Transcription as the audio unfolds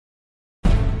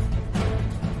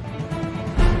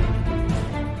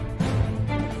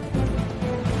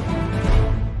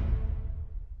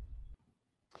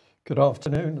Good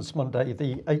afternoon. It's Monday,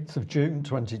 the 8th of June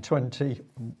 2020,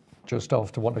 just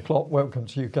after 1 o'clock. Welcome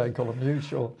to UK Column News.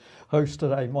 Your host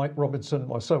today, Mike Robinson,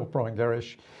 myself, Brian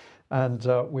Gerrish, and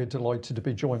we're delighted to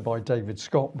be joined by David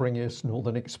Scott, bringing us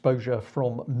Northern Exposure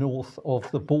from north of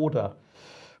the border.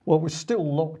 Well, we're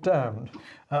still locked down.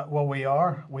 Well, we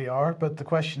are, but the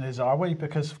question is, are we?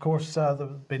 Because, of course, there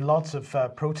have been lots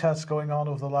of protests going on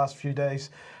over the last few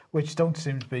days, which don't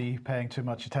seem to be paying too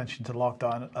much attention to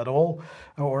lockdown at all,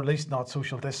 or at least not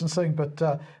social distancing. But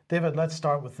David, let's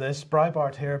start with this.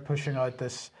 Breitbart here pushing out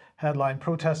this headline: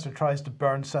 protester tries to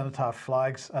burn cenotaph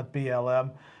flags at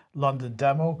BLM London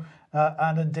demo.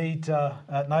 And indeed,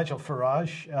 Nigel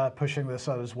Farage pushing this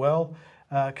out as well.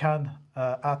 Can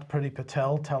at Pretty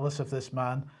Patel tell us if this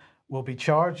man will be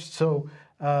charged? So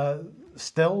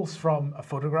stills from a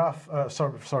photograph,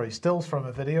 stills from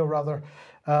a video rather,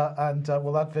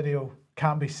 well, that video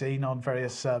can be seen on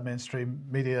various mainstream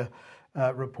media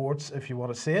reports if you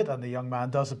want to see it, and the young man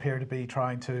does appear to be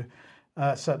trying to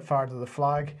set fire to the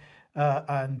flag,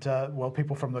 well,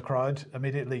 people from the crowd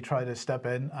immediately try to step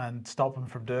in and stop him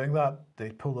from doing that. They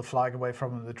pull the flag away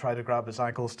from him, they try to grab his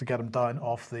ankles to get him down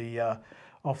off the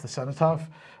cenotaph.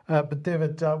 But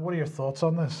David, what are your thoughts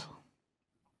on this?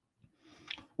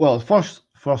 Well, first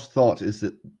thought is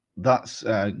that that's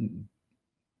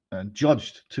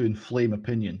judged to inflame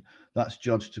opinion. That's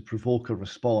judged to provoke a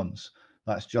response.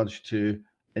 That's judged to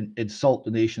insult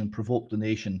the nation, provoke the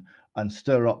nation, and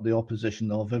stir up the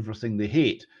opposition of everything they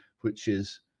hate, which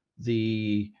is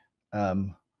the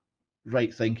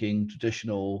right-thinking,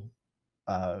 traditional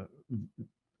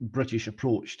British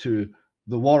approach to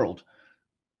the world.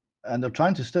 And they're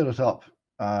trying to stir it up,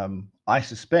 I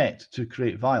suspect, to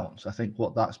create violence. I think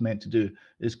what that's meant to do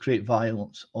is create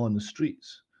violence on the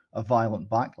streets, a violent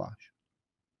backlash.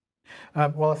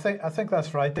 Well, I think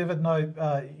that's right, David.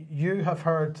 Now, you have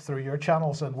heard through your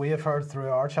channels, and we have heard through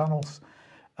our channels,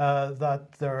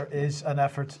 that there is an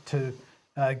effort to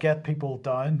get people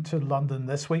down to London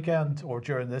this weekend or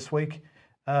during this week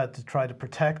to try to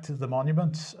protect the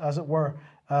monuments, as it were.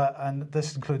 And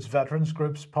this includes veterans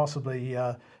groups, possibly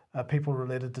people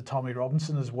related to Tommy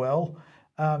Robinson as well.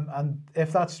 And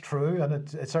if that's true, and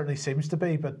it certainly seems to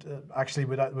be, but actually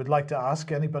would like to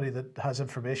ask anybody that has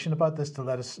information about this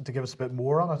to give us a bit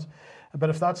more on it. But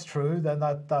if that's true, then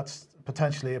that's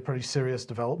potentially a pretty serious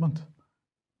development.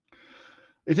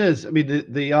 It is. I mean,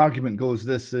 the argument goes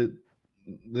this: that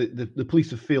the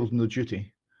police have failed in their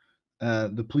duty.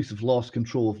 The police have lost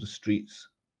control of the streets,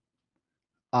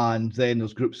 and then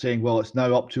there's groups saying, "Well, it's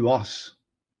now up to us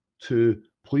to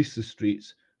police the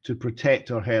streets to protect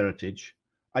our heritage."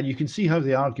 And you can see how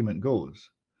the argument goes.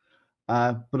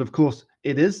 But of course,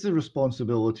 it is the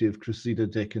responsibility of Cressida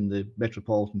Dick and the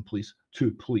Metropolitan Police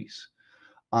to police.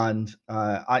 And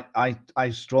I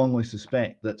strongly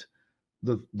suspect that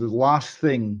the last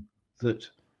thing that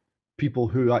people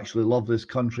who actually love this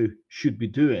country should be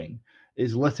doing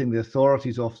is letting the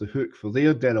authorities off the hook for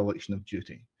their dereliction of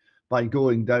duty by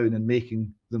going down and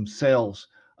making themselves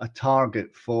a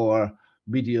target for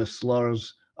media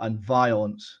slurs and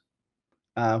violence,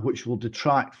 which will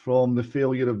detract from the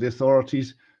failure of the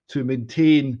authorities to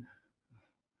maintain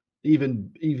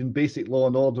even basic law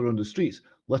and order on the streets,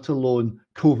 let alone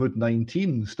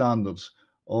COVID-19 standards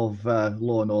of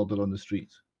law and order on the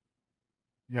streets.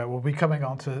 Yeah, we'll be coming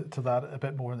on to that a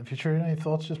bit more in the future. Any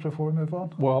thoughts just before we move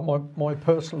on? Well, my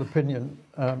personal opinion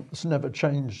has never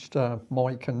changed,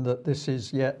 Mike, and that this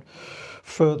is yet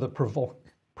further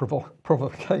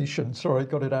provocation, sorry,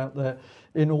 got it out there,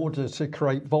 in order to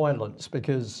create violence,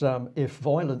 because if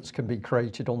violence can be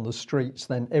created on the streets,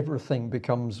 then everything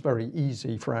becomes very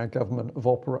easy for our government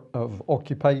of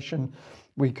occupation.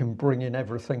 We can bring in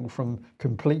everything from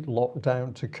complete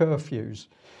lockdown to curfews.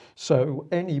 So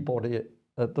anybody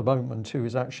at the moment who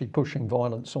is actually pushing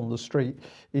violence on the street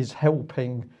is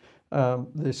helping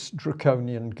this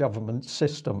draconian government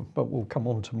system, but we'll come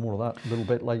on to more of that a little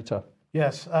bit later.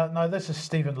 Yes, now this is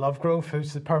Stephen Lovegrove,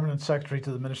 who's the Permanent Secretary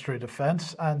to the Ministry of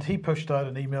Defence, and he pushed out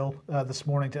an email this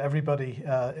morning to everybody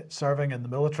serving in the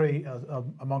military,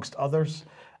 amongst others,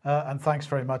 and thanks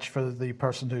very much for the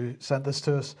person who sent this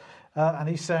to us. And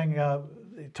he's saying,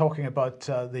 talking about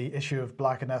the issue of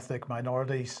black and ethnic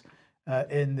minorities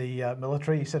in the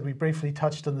military, he said, "We briefly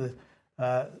touched on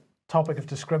the topic of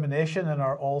discrimination in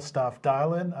our all-staff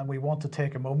dial-in, and we want to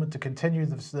take a moment to continue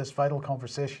this vital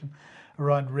conversation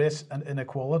around race and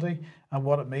inequality and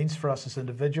what it means for us as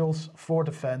individuals, for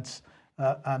defence,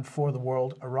 and for the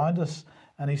world around us."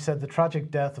 And he said the tragic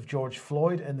death of George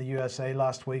Floyd in the USA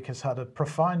last week has had a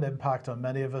profound impact on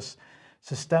many of us.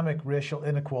 Systemic racial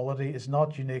inequality is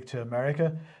not unique to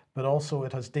America, but also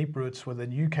it has deep roots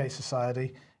within UK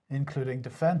society, including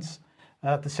defence.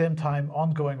 At the same time,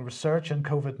 ongoing research on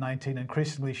COVID-19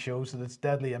 increasingly shows that its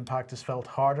deadly impact is felt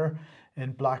harder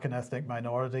in Black and ethnic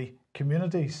minority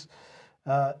communities.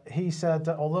 He said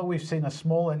that although we've seen a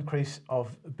small increase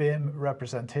of BAME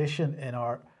representation in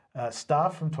our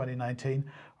staff from 2019,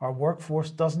 our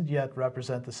workforce doesn't yet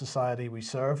represent the society we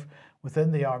serve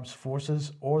within the armed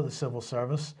forces or the civil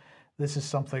service. This is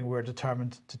something we're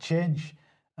determined to change.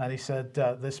 And he said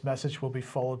this message will be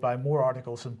followed by more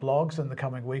articles and blogs in the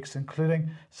coming weeks,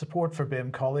 including support for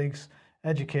BAME colleagues,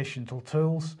 educational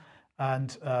tools,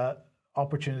 and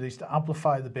opportunities to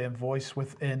amplify the BAME voice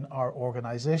within our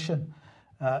organisation.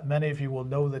 Many of you will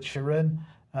know that Shirin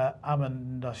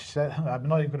I'm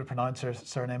not even going to pronounce her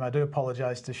surname. I do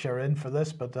apologise to Shirin for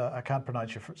this, but I can't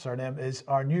pronounce your surname, is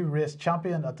our new race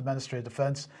champion at the Ministry of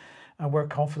Defence, and we're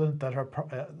confident that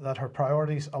her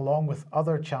priorities, along with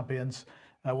other champions,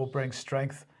 will bring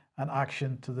strength and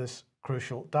action to this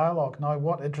crucial dialogue. Now,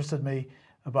 what interested me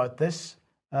about this,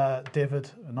 David,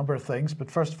 a number of things, but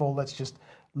first of all, let's just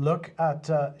look at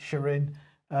Shirin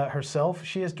herself.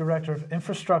 She is Director of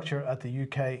Infrastructure at the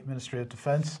UK Ministry of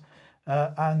Defence,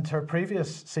 and her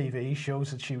previous CV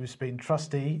shows that she was been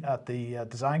trustee at the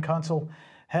Design Council,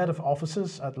 head of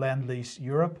offices at Lend-Lease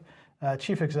Europe,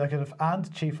 Chief Executive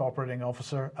and Chief Operating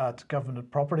Officer at Government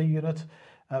Property Unit,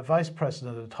 Vice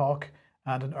President at Hawk,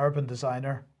 and an urban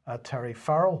designer at Terry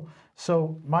Farrell.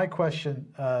 So my question,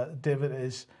 David,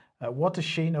 is what does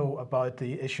she know about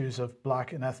the issues of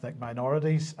Black and ethnic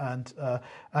minorities?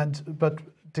 But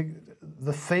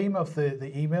the theme of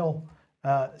the email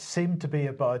seemed to be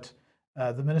about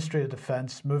the Ministry of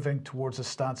Defence moving towards a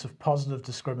stance of positive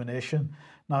discrimination.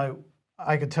 Now,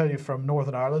 I can tell you from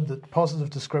Northern Ireland that positive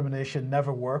discrimination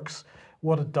never works.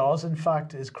 What it does, in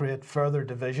fact, is create further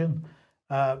division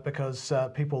because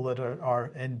people that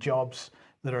are in jobs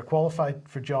that are qualified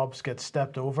for jobs get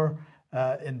stepped over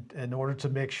in order to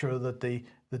make sure that the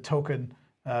token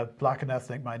Black and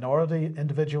ethnic minority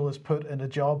individual is put in a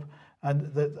job.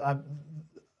 And that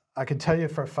I can tell you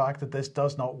for a fact that this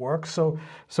does not work. So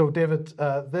David,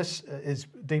 this is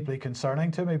deeply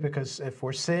concerning to me, because if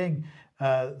we're seeing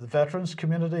the veterans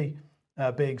community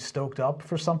being stoked up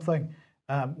for something,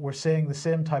 we're seeing the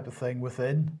same type of thing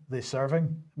within the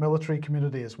serving military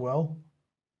community as well.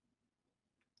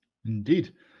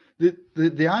 Indeed.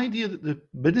 The idea that the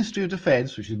Ministry of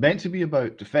Defence, which is meant to be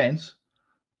about defence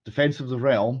of the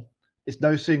realm, is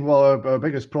now saying, well, our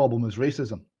biggest problem is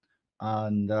racism.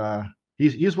 And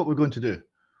here's what we're going to do.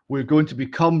 We're going to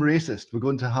become racist. We're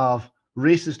going to have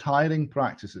racist hiring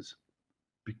practices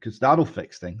because that'll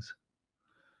fix things.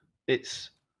 I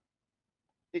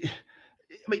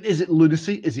mean, is it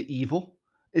lunacy? Is it evil?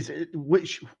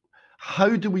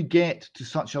 How do we get to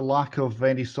such a lack of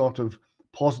any sort of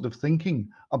positive thinking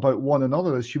about one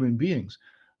another as human beings?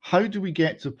 How do we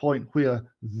get to a point where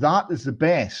that is the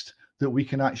best that we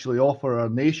can actually offer our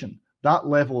nation? That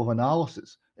level of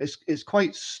analysis, it's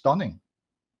quite stunning.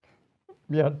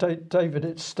 Yeah, David,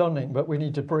 it's stunning, but we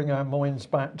need to bring our minds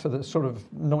back to the sort of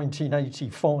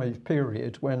 1985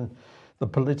 period when the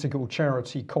political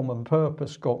charity Common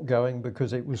Purpose got going,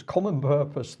 because it was Common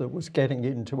Purpose that was getting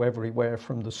into everywhere,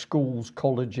 from the schools,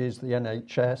 colleges, the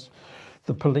NHS,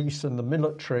 the police and the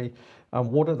military.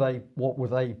 And what were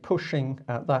they pushing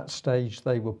at that stage?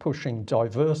 They were pushing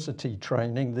diversity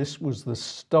training. This was the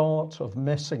start of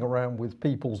messing around with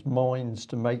people's minds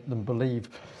to make them believe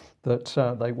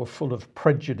that they were full of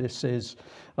prejudices,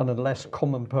 and unless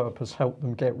Common Purpose helped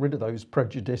them get rid of those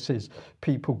prejudices,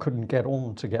 people couldn't get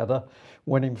on together,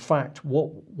 when in fact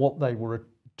what they were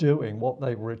doing, what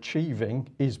they were achieving,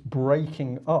 is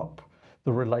breaking up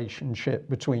the relationship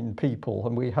between people.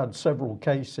 And we had several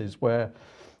cases where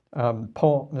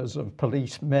partners of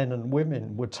police, men and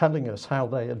women, were telling us how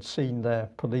they had seen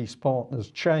their police partners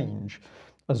change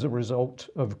as a result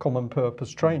of Common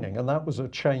Purpose training, and that was a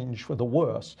change for the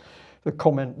worse. The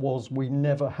comment was, we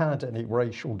never had any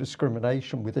racial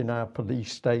discrimination within our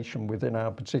police station, within our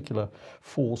particular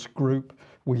force group.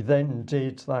 We then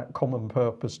did that Common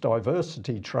Purpose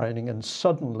diversity training, and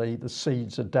suddenly the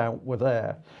seeds of doubt were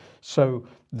there. So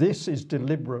this is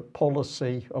deliberate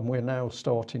policy, and we're now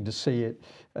starting to see it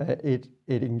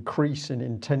increase in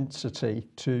intensity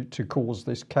to cause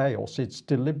this chaos. It's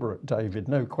deliberate, David,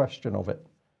 no question of it.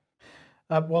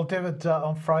 Well, David,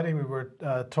 on Friday we were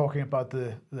talking about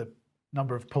the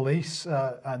number of police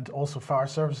and also fire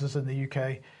services in the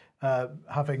UK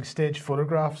having staged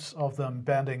photographs of them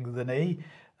bending the knee,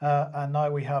 and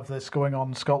now we have this going on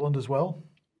in Scotland as well.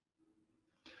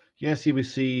 Yes, here we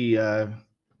see a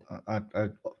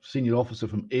senior officer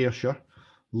from Ayrshire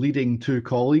leading two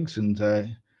colleagues,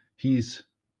 and he's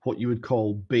what you would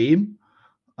call BAME,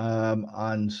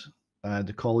 and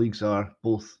the colleagues are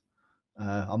both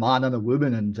a man and a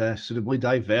woman and suitably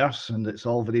diverse, and it's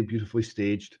all very beautifully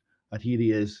staged. And here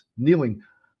he is kneeling.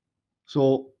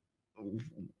 So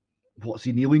what's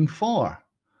he kneeling for?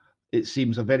 It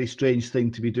seems a very strange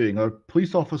thing to be doing. Our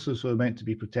police officers who are meant to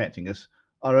be protecting us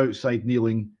are outside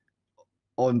kneeling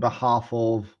on behalf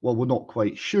of, well, we're not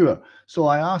quite sure. So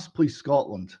I asked Police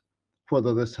Scotland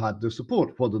whether this had their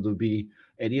support, whether there'd be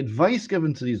any advice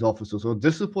given to these officers or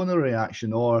disciplinary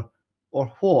action or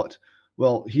what.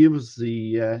 Well, here's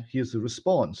the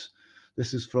response.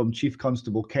 This is from Chief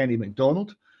Constable Kenny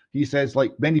MacDonald. He says,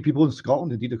 like many people in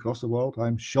Scotland, indeed across the world,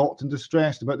 I'm shocked and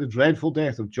distressed about the dreadful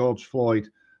death of George Floyd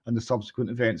and the subsequent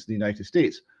events in the United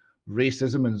States.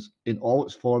 Racism in all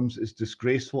its forms is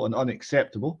disgraceful and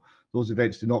unacceptable. Those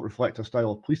events do not reflect our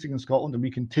style of policing in Scotland, and we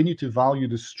continue to value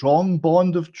the strong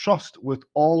bond of trust with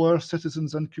all our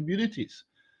citizens and communities.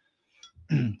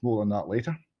 More on that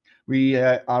later. We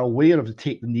are aware of the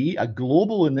Take the Knee, a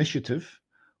global initiative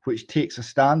which takes a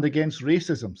stand against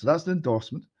racism. So that's the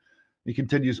endorsement. He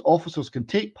continues, officers can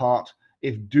take part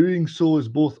if doing so is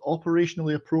both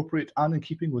operationally appropriate and in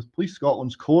keeping with Police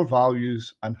Scotland's core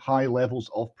values and high levels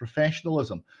of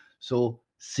professionalism. So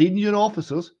senior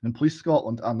officers in Police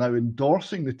Scotland are now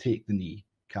endorsing the Take the Knee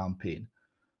campaign.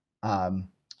 And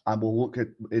we'll look at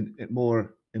in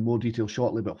more detail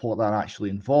shortly about what that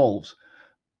actually involves.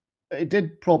 It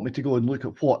did prompt me to go and look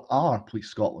at what are Police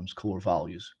Scotland's core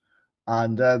values.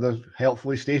 And they're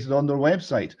helpfully stated on their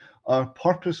website. Our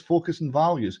purpose, focus and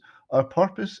values. Our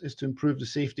purpose is to improve the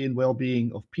safety and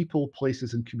well-being of people,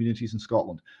 places and communities in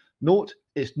Scotland. Note,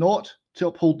 it's not to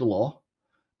uphold the law.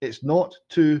 It's not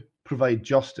to provide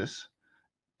justice.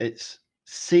 It's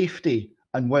safety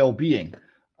and well-being.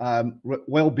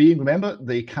 Well-being, remember,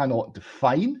 they cannot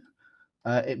define.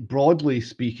 It broadly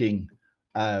speaking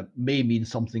may mean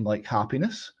something like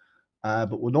happiness,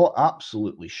 but we're not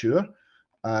absolutely sure.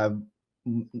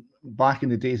 Back in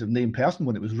the days of named person,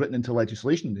 when it was written into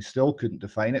legislation, they still couldn't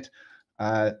define it.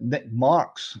 Nick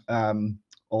Marks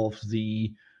of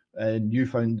the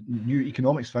New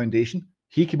Economics Foundation,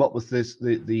 he came up with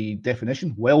the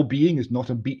definition. Well-being is not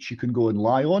a beach you can go and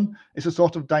lie on. It's a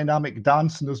sort of dynamic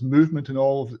dance, and there's movement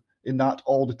and in that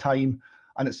all the time,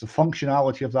 and it's the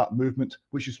functionality of that movement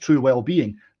which is true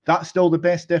well-being. That's still the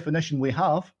best definition we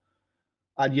have,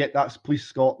 and yet that's Police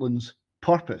Scotland's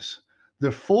purpose.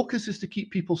 Their focus is to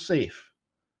keep people safe,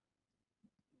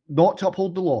 not to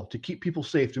uphold the law, to keep people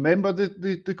safe. Remember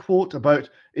the quote about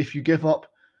if you give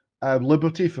up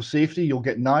liberty for safety, you'll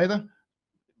get neither?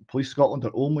 Police Scotland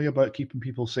are only about keeping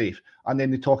people safe. And then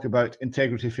they talk about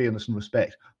integrity, fairness and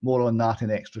respect. More on that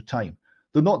in extra time.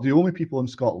 They're not the only people in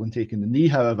Scotland taking the knee,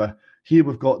 however. Here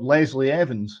we've got Leslie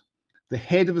Evans, the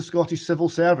head of the Scottish Civil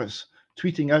Service,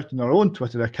 tweeting out on her own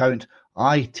Twitter account,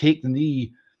 I take the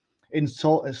knee in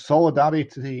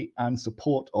solidarity and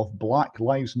support of Black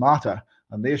Lives Matter.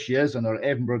 And there she is on her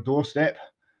Edinburgh doorstep.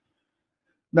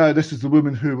 Now, this is the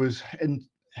woman who was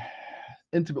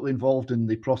intimately involved in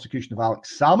the prosecution of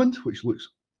Alex Salmond, which looks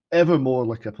ever more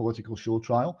like a political show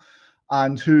trial,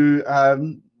 and who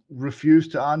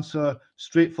refused to answer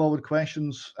straightforward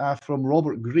questions from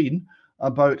Robert Greene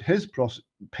about his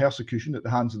persecution at the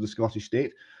hands of the Scottish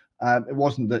state. It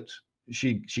wasn't that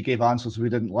she gave answers we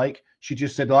didn't like. She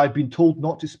just said, I've been told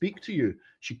not to speak to you.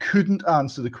 She couldn't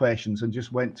answer the questions and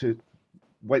just went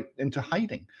into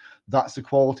hiding. That's the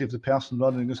quality of the person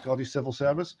running the Scottish Civil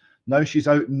Service. Now she's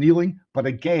out kneeling, but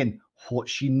again,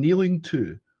 what's she kneeling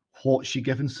to? What's she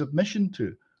given submission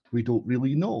to? We don't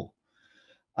really know.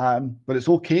 But it's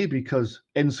okay, because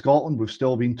in Scotland, we've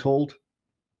still been told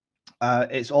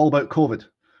it's all about COVID.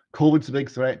 COVID's a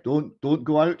big threat. Don't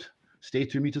go out. Stay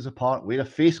 2 meters apart. Wear a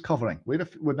face covering. We're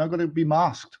now going to be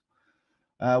masked.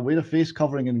 Wear a face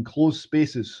covering in enclosed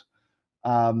spaces.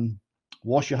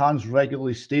 Wash your hands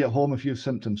regularly. Stay at home if you have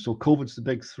symptoms. So COVID's the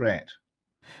big threat.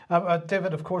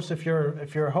 David, of course, if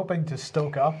you're hoping to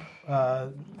stoke up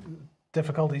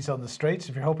difficulties on the streets,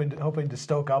 if you're hoping to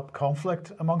stoke up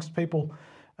conflict amongst people,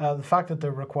 the fact that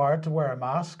they're required to wear a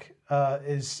mask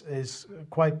is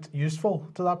quite useful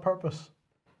to that purpose.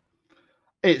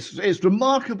 It's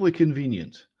remarkably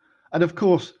convenient, and of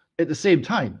course, at the same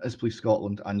time as Police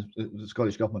Scotland and the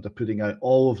Scottish Government are putting out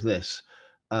all of this,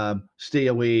 stay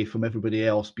away from everybody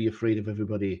else, be afraid of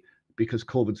everybody because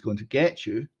COVID's going to get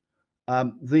you.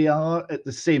 They are at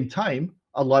the same time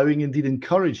allowing, indeed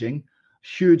encouraging,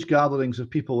 huge gatherings of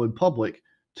people in public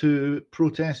to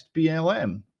protest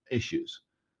BLM issues.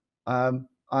 And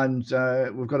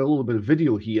we've got a little bit of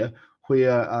video here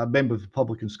where a member of the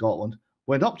public in Scotland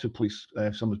went up to police,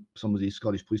 some of these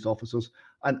Scottish police officers,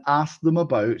 and asked them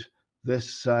about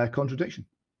this contradiction.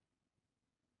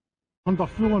 Under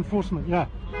full enforcement, yeah.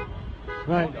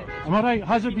 Right. Am I right?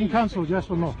 Has it been cancelled,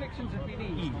 yes or no? Restrictions have been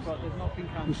eased, but they've not been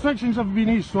cancelled. Restrictions have been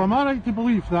eased, so am I right to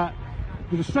believe that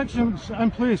the restrictions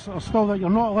in place are still that you're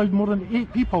not allowed more than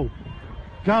 8 people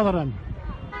gathering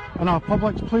in a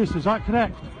public place? Is that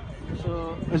correct?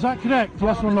 So, is that correct,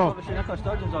 yes or no? Obviously, Nicola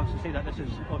Sturgeon's obviously said that this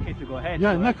is okay to go ahead.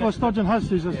 Yeah, so Nicola Sturgeon has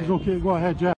said this is okay to go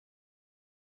ahead, yeah.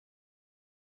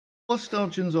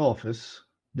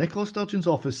 Nicola Sturgeon's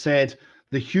office said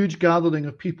the huge gathering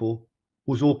of people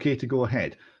was okay to go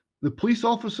ahead. The police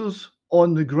officers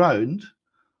on the ground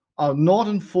are not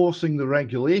enforcing the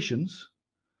regulations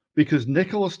because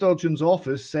Nicola Sturgeon's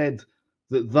office said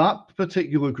that that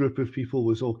particular group of people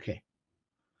was okay.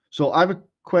 So I have a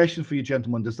question for you,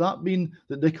 gentlemen. Does that mean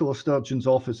that Nicola Sturgeon's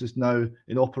office is now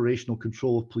in operational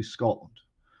control of Police Scotland?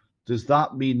 Does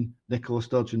that mean Nicola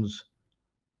Sturgeon's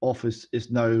office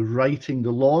is now writing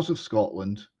the laws of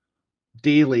Scotland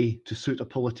daily to suit a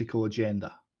political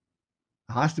agenda?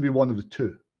 It has to be one of the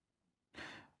two.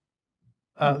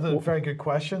 Very good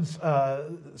questions.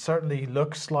 Certainly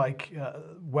looks like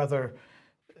whether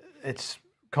it's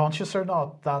conscious or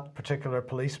not, that particular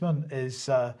policeman is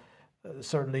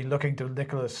certainly looking to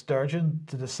Nicola Sturgeon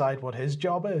to decide what his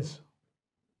job is.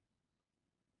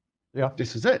 Yeah,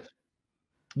 this is it.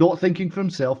 Not thinking for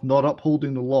himself, not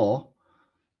upholding the law,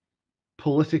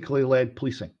 politically led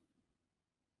policing.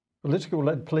 Political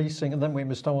led policing, and then we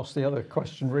must ask the other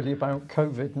question really about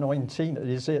COVID-19.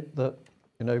 Is it that,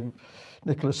 you know,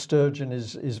 Nicola Sturgeon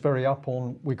is very up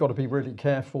on, we've got to be really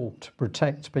careful to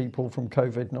protect people from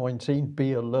COVID-19,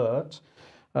 be alert,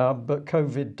 but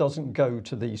COVID doesn't go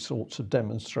to these sorts of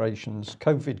demonstrations.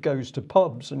 COVID goes to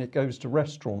pubs and it goes to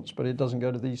restaurants, but it doesn't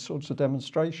go to these sorts of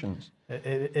demonstrations.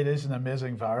 It is an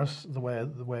amazing virus, the way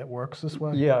it works this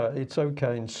way. Yeah, it's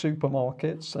okay in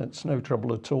supermarkets, it's no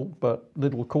trouble at all, but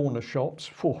little corner shops,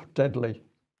 deadly.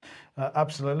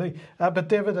 Absolutely. But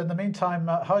David, in the meantime,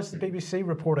 how's the BBC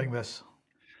reporting this?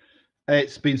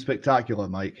 It's been spectacular,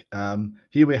 Mike.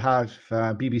 Here we have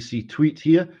BBC tweet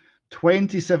here.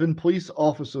 27 police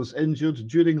officers injured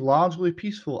during largely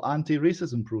peaceful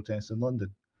anti-racism protests in London.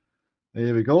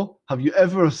 There we go. Have you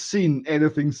ever seen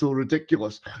anything so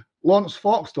ridiculous? Lawrence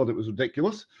Fox thought it was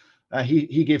ridiculous.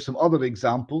 He gave some other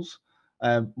examples.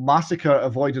 Massacre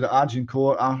avoided at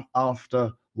Agincourt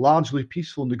after largely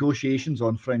peaceful negotiations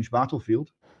on French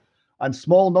battlefield. And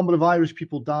small number of Irish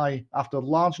people die after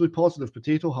largely positive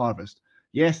potato harvest.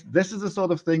 Yes, this is the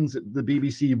sort of things that the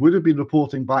BBC would have been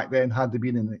reporting back then had they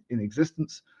been in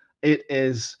existence. It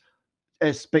is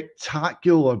a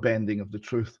spectacular bending of the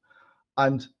truth.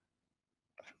 And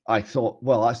I thought,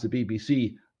 well, that's the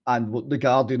BBC, and the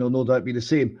Guardian will no doubt be the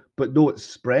same. But no, it's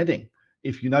spreading.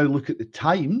 If you now look at the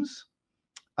Times,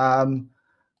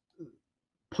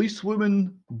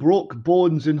 policewoman broke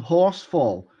bones in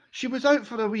Horsefall. She was out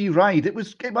for a wee ride.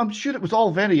 I'm sure it was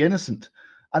all very innocent.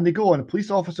 And they go on, a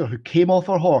police officer who came off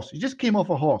her horse. She just came off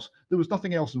her horse. There was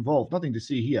nothing else involved, nothing to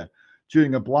see here.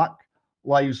 During a Black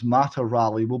Lives Matter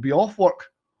rally, will be off work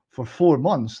for 4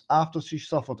 months after she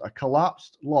suffered a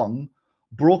collapsed lung,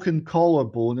 broken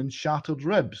collarbone, and shattered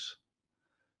ribs.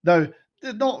 Now,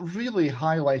 they're not really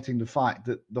highlighting the fact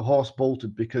that the horse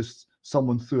bolted because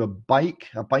someone threw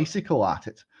a bicycle at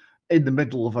it in the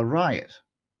middle of a riot.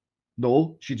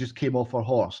 No, she just came off her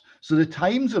horse. So the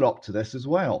Times are up to this as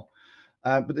well.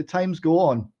 But the Times go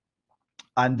on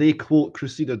and they quote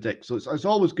Cressida Dick. So it's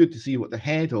always good to see what the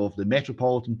head of the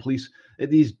Metropolitan Police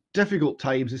at these difficult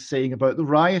times is saying about the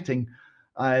rioting,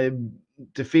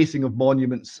 defacing of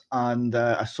monuments and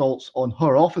assaults on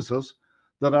her officers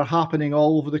that are happening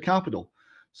all over the capital.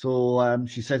 So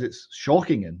she says it's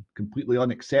shocking and completely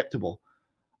unacceptable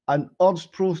and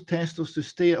urged protesters to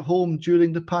stay at home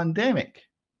during the pandemic.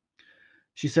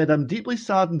 She said, I'm deeply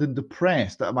saddened and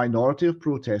depressed that a minority of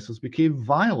protesters became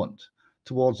violent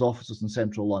towards officers in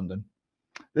central London.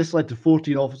 This led to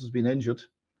 14 officers being injured,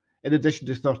 in addition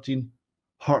to 13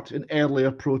 hurt in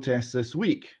earlier protests this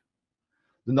week.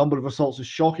 The number of assaults is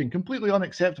shocking, completely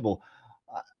unacceptable.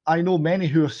 I know many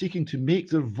who are seeking to make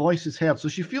their voices heard. So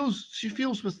she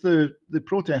feels with the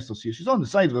protesters here. She's on the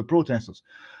side of the protesters.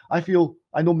 I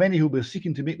know many who are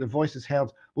seeking to make their voices heard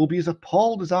will be as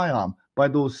appalled as I am by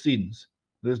those scenes.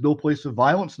 There is no place for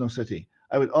violence in our city.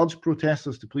 I would urge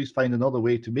protesters to please find another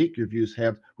way to make your views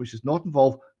heard, which does not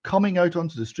involve coming out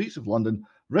onto the streets of London,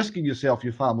 risking yourself,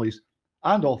 your families,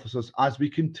 and officers as we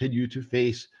continue to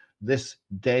face this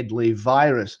deadly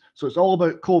virus. So it's all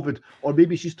about COVID, or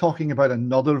maybe she's talking about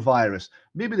another virus.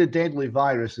 Maybe the deadly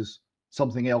virus is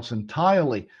something else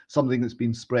entirely, something that's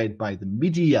been spread by the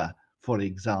media, for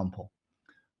example,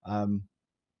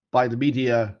 by the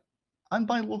media and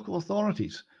by local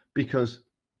authorities, because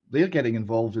they're getting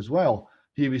involved as well.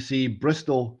 Here we see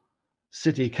Bristol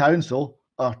City Council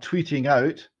are tweeting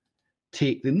out,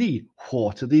 take the knee.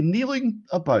 What are they kneeling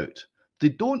about? They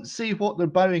don't say what they're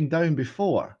bowing down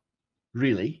before,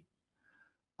 really.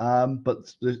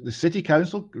 But the City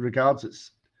Council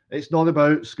regards it's not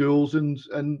about schools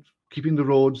and keeping the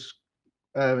roads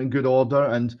in good order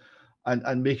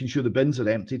and making sure the bins are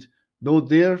emptied. No,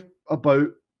 they're about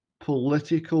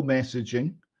political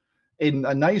messaging in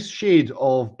a nice shade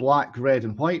of black, red,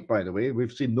 and white, by the way.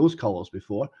 We've seen those colours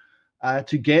before,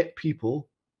 to get people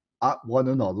at one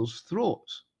another's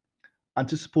throats and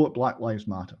to support Black Lives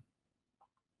Matter.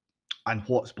 And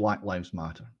what's Black Lives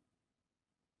Matter?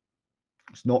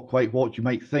 It's not quite what you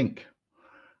might think.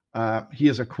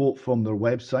 Here's a quote from their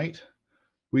website.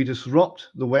 We disrupt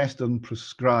the Western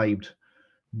prescribed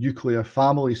nuclear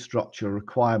family structure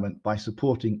requirement by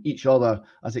supporting each other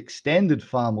as extended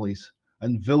families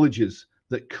and villages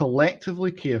that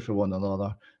collectively care for one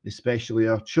another, especially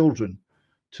our children,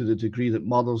 to the degree that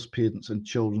mothers, parents, and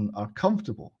children are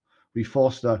comfortable. We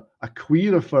foster a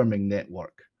queer affirming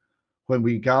network. When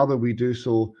we gather, we do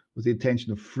so with the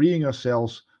intention of freeing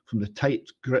ourselves from the tight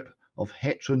grip of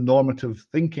heteronormative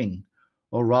thinking,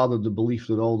 or rather the belief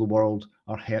that all the world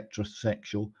are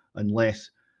heterosexual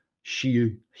unless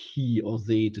he or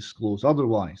they disclose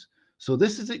otherwise. So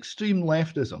this is extreme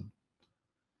leftism.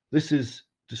 This is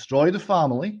destroy the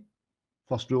family,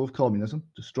 first rule of communism,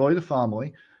 destroy the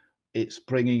family. It's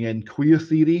bringing in queer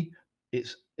theory,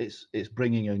 it's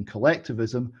bringing in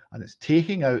collectivism, and it's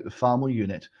taking out the family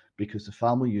unit, because the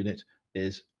family unit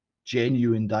is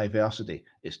genuine diversity.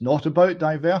 It's not about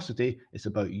diversity, it's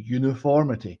about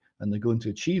uniformity, and they're going to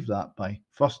achieve that by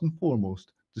first and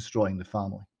foremost destroying the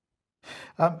family.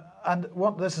 And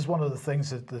this is one of the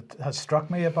things that has struck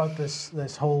me about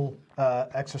this whole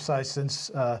exercise since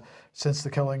the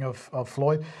killing of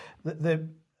Floyd. The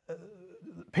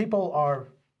people are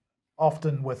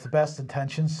often, with the best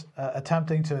intentions,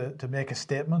 attempting to make a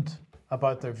statement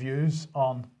about their views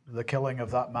on the killing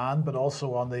of that man, but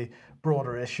also on the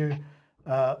broader issue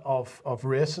of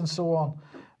race and so on.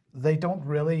 They don't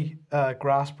really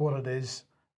grasp what it is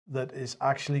that is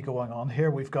actually going on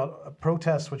here. We've got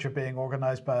protests which are being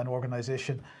organized by an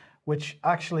organization which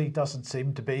actually doesn't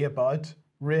seem to be about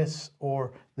race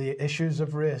or the issues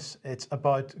of race. It's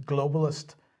about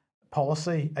globalist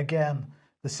policy. Again,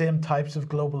 the same types of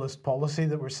globalist policy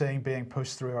that we're seeing being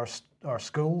pushed through our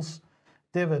schools,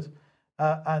 David.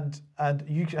 And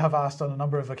you have asked on a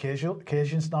number of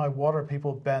occasions now, what are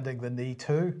people bending the knee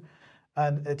to?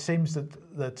 And it seems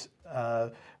that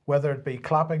whether it be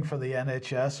clapping for the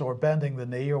NHS or bending the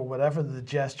knee or whatever the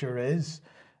gesture is,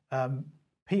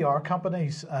 PR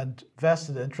companies and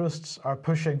vested interests are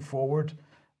pushing forward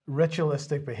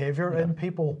ritualistic behavior in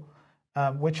people,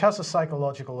 which has a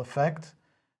psychological effect,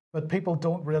 but people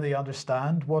don't really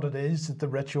understand what it is that the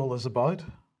ritual is about.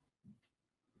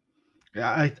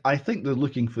 Yeah, I think they're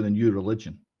looking for the new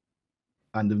religion,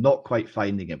 and they're not quite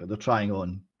finding it, but they're trying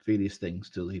on various things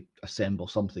till they assemble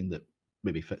something that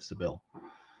maybe fits the bill.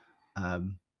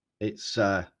 It's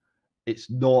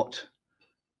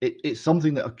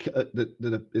something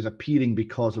that is appearing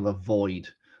because of a void.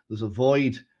 There's a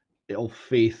void of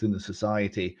faith in the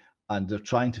society, and they're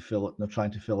trying to fill it. And they're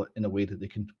trying to fill it in a way that they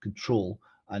can control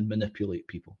and manipulate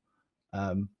people.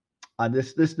 And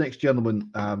this next gentleman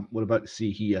we're about to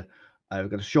see here, we've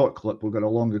got a short clip. We've got a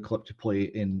longer clip to play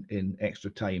in extra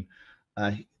time.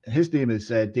 His name is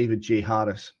David J.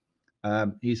 Harris.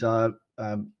 He's a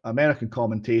American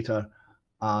commentator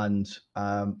and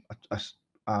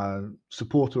a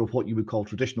supporter of what you would call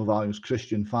traditional values,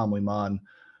 Christian family man,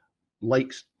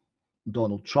 likes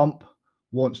Donald Trump,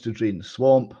 wants to drain the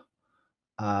swamp,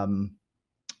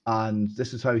 and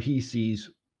this is how he sees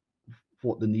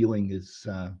what the kneeling is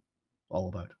all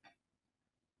about.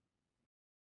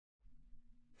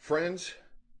 Friends,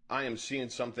 I am seeing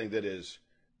something that is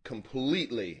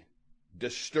completely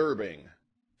disturbing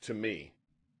to me.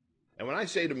 And when I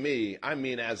say to me, I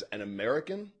mean as an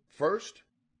American first,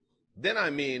 then I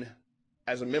mean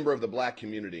as a member of the black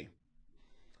community.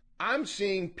 I'm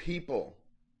seeing people,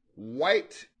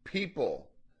 white people,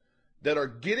 that are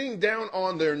getting down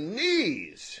on their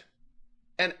knees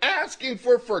and asking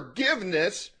for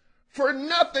forgiveness for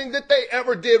nothing that they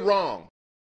ever did wrong.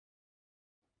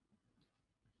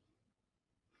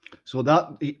 So that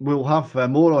we'll have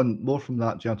more from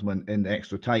that gentleman in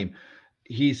extra time.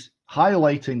 He's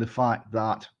highlighting the fact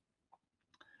that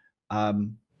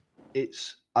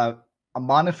it's a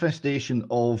manifestation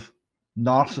of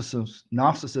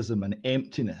narcissism and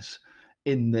emptiness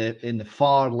in the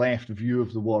far left view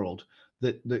of the world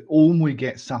that only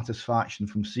get satisfaction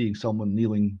from seeing someone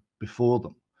kneeling before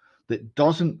them. that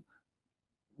doesn't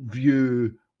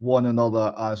view one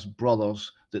another as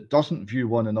brothers, that doesn't view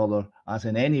one another as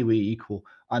in any way equal,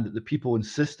 and that the people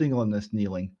insisting on this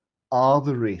kneeling are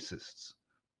the racists.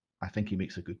 I think he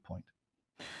makes a good point.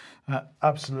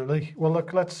 Absolutely. Well,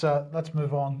 look, let's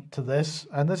move on to this,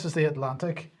 and this is the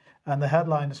Atlantic, and the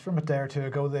headline is from a day or two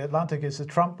ago. The Atlantic is the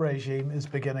Trump regime is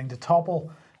beginning to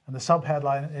topple, and the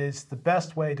subheadline is the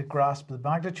best way to grasp the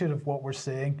magnitude of what we're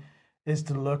seeing is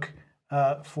to look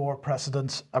for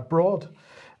precedents abroad.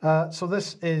 So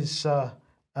this is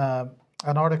an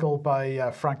article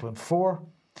by Franklin Foer,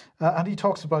 and he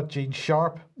talks about Gene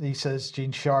Sharp. He says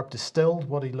Gene Sharp distilled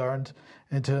what he learned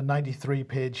into a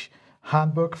 93-page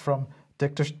handbook from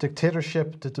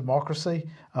dictatorship to democracy,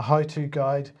 a how-to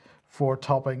guide for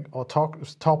toppling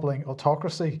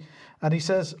autocracy. And he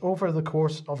says over the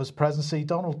course of his presidency,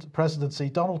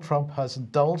 Donald Trump has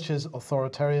indulged his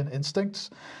authoritarian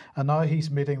instincts, and now he's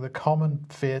meeting the common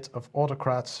fate of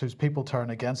autocrats whose people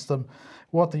turn against them.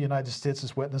 What the United States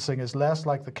is witnessing is less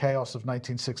like the chaos of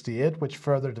 1968, which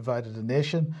further divided the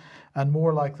nation, and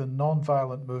more like the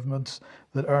non-violent movements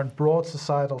that earned broad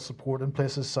societal support in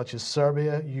places such as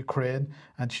Serbia, Ukraine,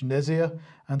 and Tunisia,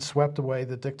 and swept away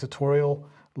the dictatorial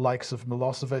likes of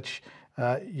Milosevic,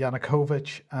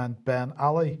 Yanukovych, and Ben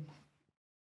Ali.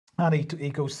 And he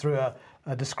goes through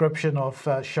a description of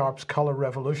Sharp's color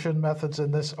revolution methods in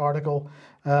this article,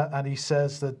 and he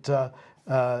says that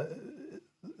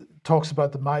talks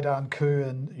about the Maidan coup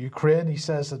in Ukraine. He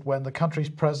says that when the country's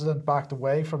president backed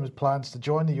away from his plans to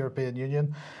join the European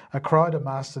Union, a crowd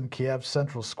amassed in Kiev's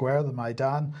central square, the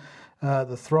Maidan.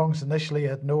 The throngs initially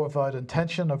had no avowed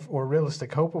intention or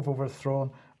realistic hope of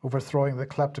overthrowing the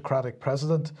kleptocratic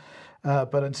president,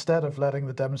 but instead of letting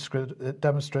the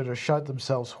demonstrators shout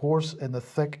themselves hoarse in the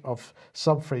thick of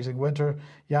sub-freezing winter,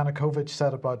 Yanukovych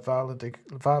set about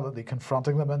violently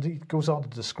confronting them, and he goes on to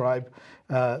describe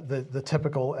the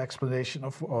typical explanation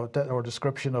or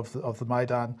description of the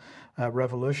Maidan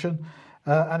revolution.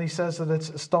 And he says that it's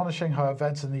astonishing how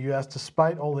events in the US,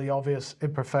 despite all the obvious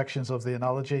imperfections of the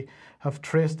analogy, have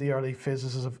traced the early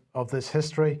phases of this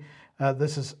history.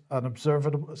 This is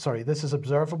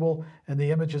observable in the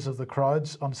images of the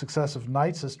crowds on successive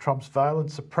nights as Trump's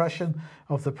violent suppression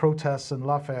of the protests in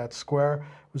Lafayette Square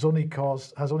has only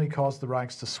caused the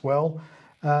ranks to swell.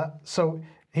 So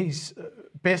he's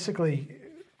basically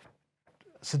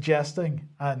suggesting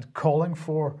and calling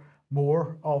for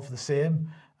more of the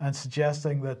same, and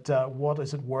suggesting that what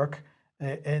is at work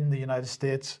in the United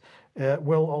States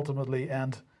will ultimately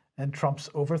end in Trump's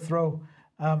overthrow.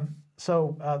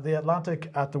 So the Atlantic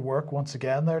at the work once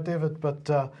again there, David, but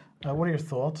what are your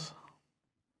thoughts?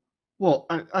 Well,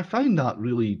 I find that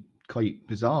really quite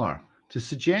bizarre, to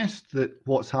suggest that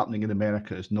what's happening in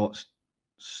America is not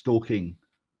stoking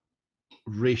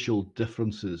racial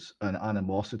differences and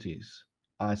animosities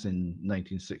as in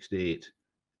 1968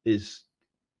 is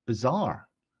bizarre.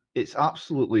 It's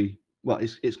absolutely, well,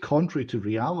 it's contrary to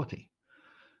reality.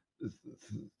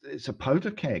 It's a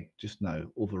powder keg just now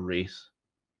over race.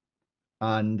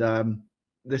 And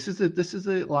this is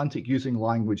the Atlantic using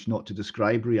language not to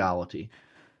describe reality,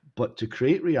 but to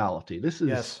create reality. This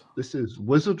is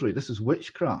wizardry. This is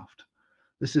witchcraft.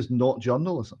 This is not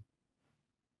journalism.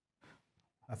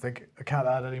 I think I can't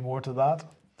add any more to that.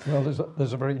 Well,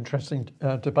 there's a very interesting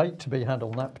debate to be had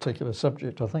on that particular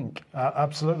subject, I think.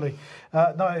 Absolutely.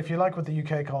 Now, if you like what the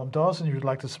UK Column does and you would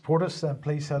like to support us, then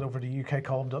please head over to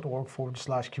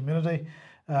ukcolumn.org/community.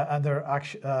 And there are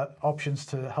options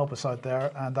to help us out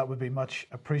there, and that would be much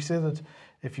appreciated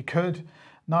if you could.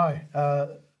 Now,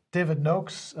 David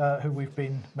Noakes, who we've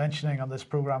been mentioning on this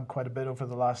programme quite a bit over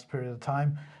the last period of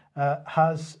time,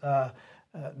 has now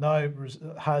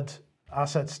had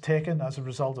assets taken as a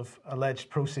result of alleged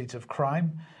proceeds of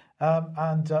crime.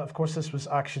 And of course, this was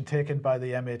action taken by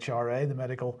the MHRA, the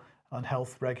Medical and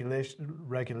Health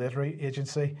Regulatory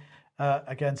Agency,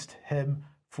 against him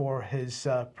for his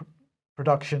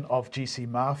production of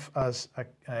GC-MAF as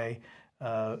a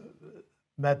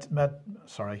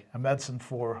medicine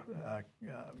for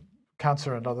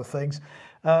cancer and other things.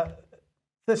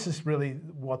 This is really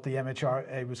what the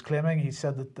MHRA was claiming. They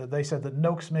said that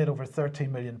Noakes made over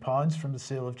 £13 million from the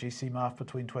sale of GC-MAF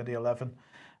between 2011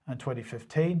 and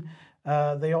 2015.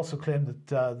 They also claimed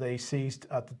that they seized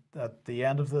at the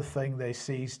end of the thing. They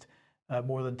seized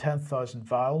more than 10,000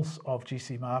 vials of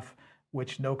GC-MAF,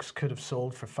 which Noakes could have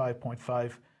sold for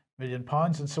 £5.5 million.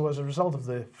 And so, as a result of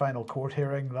the final court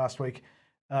hearing last week,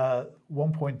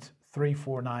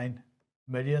 £1.349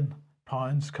 million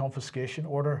confiscation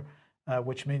order,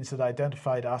 which means that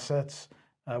identified assets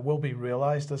will be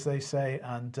realised, as they say,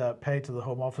 and paid to the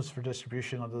Home Office for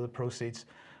distribution under the proceeds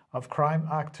of Crime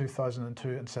Act 2002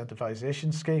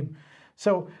 incentivization scheme.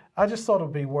 So I just thought it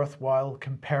would be worthwhile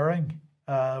comparing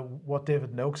what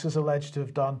David Noakes is alleged to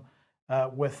have done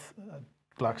with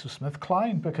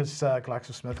GlaxoSmithKline, because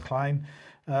GlaxoSmithKline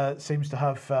seems to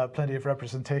have plenty of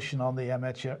representation on the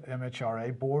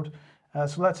MHRA board.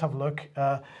 So let's have a look.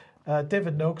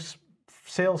 David Noakes,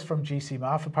 sales from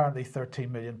GCMAF, apparently £13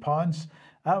 million.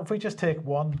 If we just take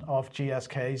one of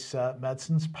GSK's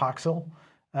medicines, Paxil,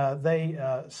 they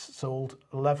sold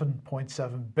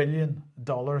 $11.7 billion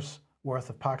worth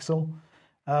of Paxil.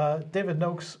 David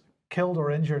Noakes killed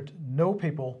or injured no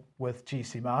people with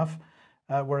GCMAF,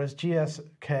 whereas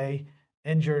GSK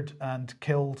injured and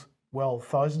killed, well,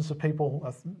 thousands of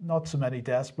people, not so many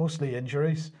deaths, mostly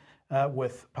injuries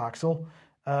with Paxil.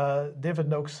 David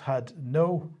Noakes had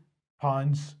no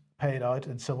pounds paid out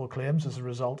in civil claims as a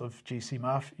result of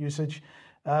GCMAF usage,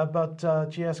 but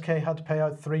GSK had to pay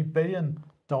out $3 billion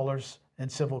in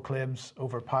civil claims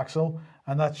over Paxil,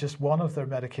 and that's just one of their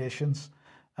medications.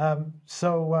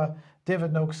 So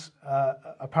David Noakes,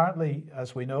 apparently,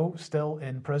 as we know, still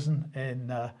in prison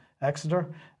in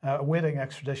Exeter, awaiting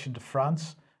extradition to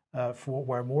France, for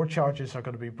where more charges are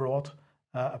going to be brought,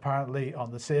 apparently on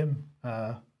the same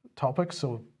topic,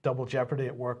 so double jeopardy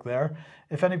at work there.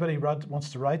 If anybody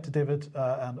wants to write to David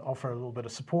and offer a little bit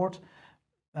of support,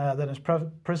 then his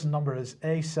prison number is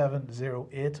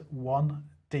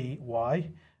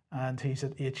A7081DY, and he's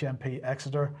at HMP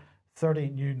Exeter, 30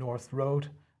 New North Road,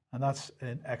 and that's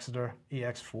in Exeter,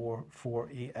 EX4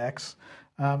 4EX.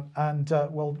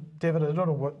 Well, David, I don't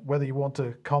know whether you want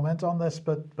to comment on this,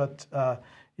 but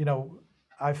you know,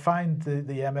 I find the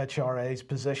MHRA's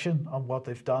position on what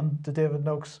they've done to David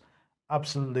Noakes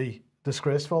absolutely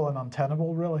disgraceful and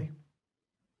untenable, really.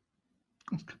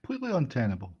 It's completely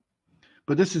untenable.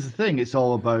 But this is the thing, it's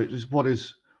all about what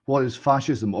is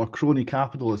fascism or crony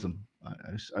capitalism.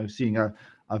 I was seeing a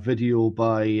video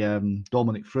by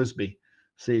Dominic Frisby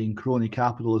saying crony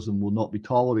capitalism will not be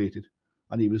tolerated,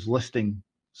 and he was listing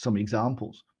some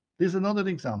examples. There's another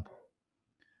example,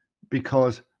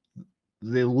 because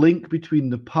the link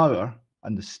between the power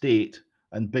and the state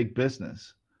and big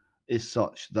business is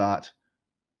such that,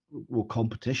 well,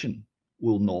 competition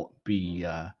will not be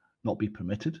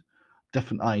permitted.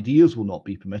 Different ideas will not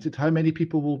be permitted. How many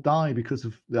people will die because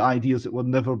of the ideas that were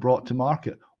never brought to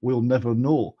market? We'll never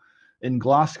know. In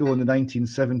Glasgow in the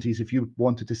 1970s, if you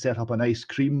wanted to set up an ice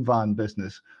cream van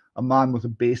business, a man with a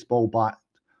baseball bat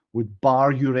would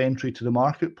bar your entry to the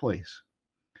marketplace.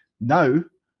 Now,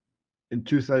 in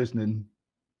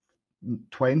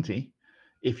 2020,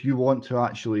 if you want to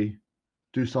actually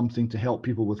do something to help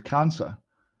people with cancer,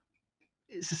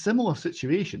 it's a similar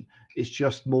situation. It's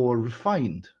just more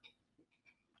refined.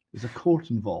 There's a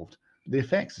court involved. The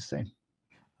effect's the same.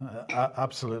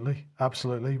 Absolutely.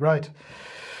 Right.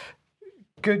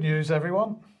 Good news,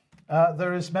 everyone.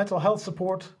 There is mental health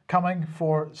support coming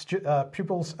for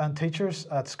pupils and teachers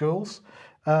at schools,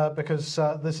 because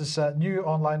this is new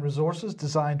online resources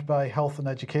designed by health and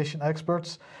education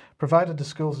experts, provided to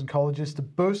schools and colleges to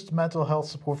boost mental health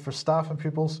support for staff and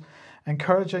pupils,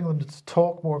 encouraging them to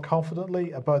talk more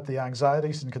confidently about the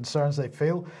anxieties and concerns they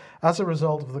feel as a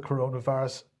result of the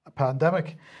coronavirus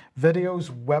pandemic. Videos,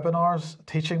 webinars,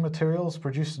 teaching materials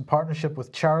produced in partnership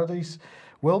with charities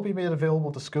will be made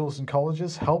available to schools and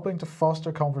colleges, helping to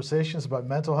foster conversations about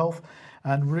mental health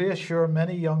and reassure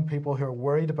many young people who are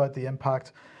worried about the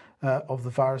impact of the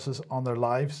viruses on their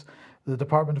lives. The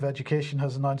Department of Education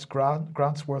has announced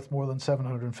grants worth more than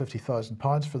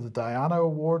 £750,000 for the Diana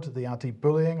Award, the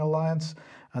Anti-Bullying Alliance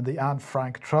and the Anne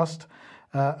Frank Trust,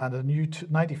 and a new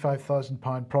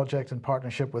 £95,000 project in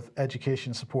partnership with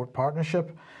Education Support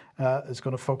Partnership is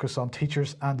going to focus on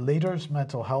teachers and leaders'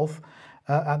 mental health.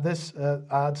 And this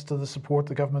adds to the support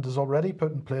the government has already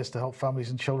put in place to help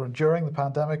families and children during the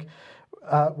pandemic,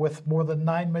 with more than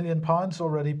 £9 million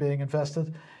already being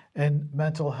invested in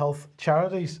mental health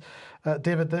charities.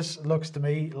 David, this looks to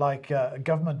me like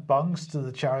government bungs to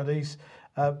the charities,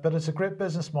 but it's a great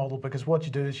business model, because what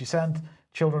you do is you send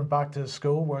children back to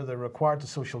school where they're required to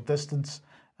social distance,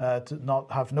 to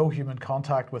not have no human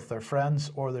contact with their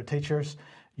friends or their teachers.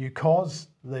 You cause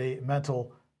the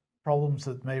mental problems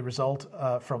that may result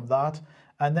from that,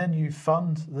 and then you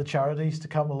fund the charities to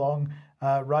come along,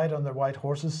 ride on their white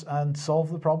horses and solve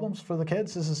the problems for the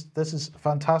kids. This is a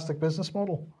fantastic business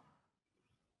model.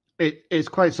 It's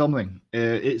quite something.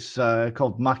 It's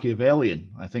called Machiavellian,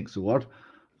 I think is the word.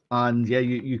 And yeah,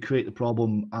 you create the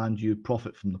problem and you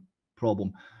profit from the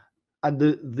problem. And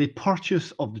the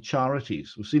purchase of the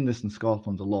charities, we've seen this in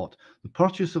Scotland a lot, the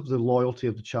purchase of the loyalty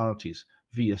of the charities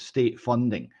via state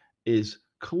funding is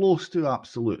close to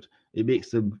absolute. It makes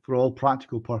them, for all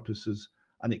practical purposes,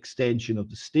 an extension of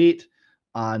the state,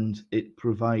 and it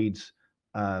provides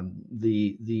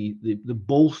the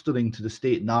bolstering to the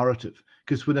state narrative.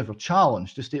 Because whenever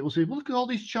challenged, the state will say, well, look at all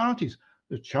these charities.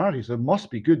 The charities, they must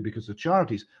be good because the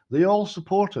charities, they all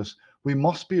support us. We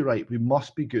must be right. We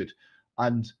must be good.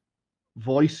 And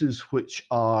voices which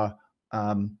are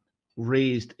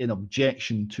raised in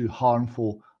objection to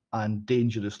harmful and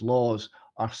dangerous laws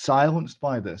are silenced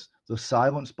by this. They're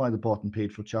silenced by the bought and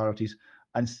paid for charities,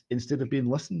 and instead of being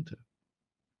listened to.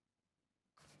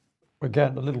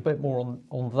 Again, a little bit more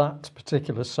on that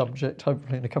particular subject,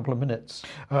 hopefully in a couple of minutes.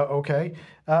 Okay.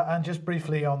 And just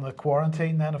briefly on the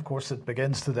quarantine then, of course, it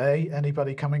begins today.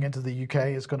 Anybody coming into the UK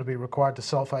is going to be required to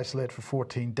self-isolate for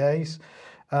 14 days.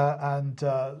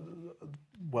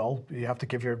 Well, you have to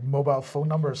give your mobile phone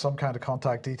number or some kind of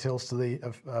contact details to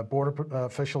the border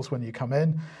officials when you come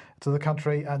in to the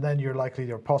country, and then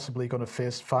you're possibly going to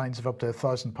face fines of up to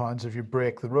 £1,000 if you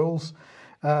break the rules.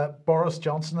 Boris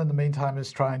Johnson, in the meantime,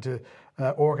 is trying to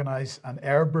organise an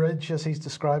air bridge, as he's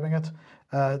describing it,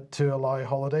 to allow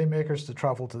holidaymakers to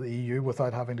travel to the EU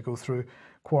without having to go through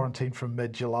quarantine from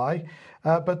mid-July.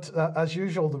 But as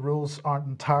usual, the rules aren't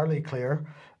entirely clear.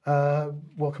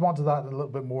 We'll come on to that a little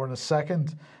bit more in a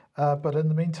second. But in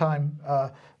the meantime,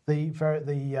 the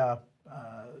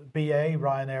BA,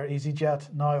 Ryanair,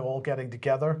 EasyJet now all getting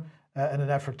together in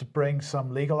an effort to bring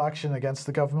some legal action against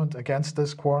the government against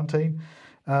this quarantine.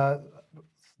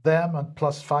 Them and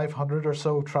plus 500 or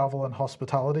so travel and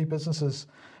hospitality businesses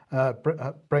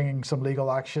bringing some legal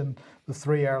action. The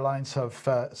three airlines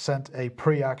have sent a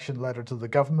pre-action letter to the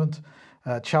government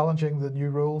challenging the new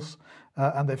rules,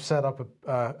 and they've set up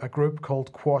a group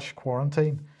called Quash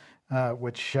Quarantine,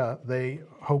 which they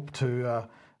hope to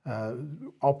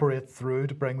operate through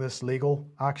to bring this legal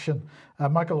action.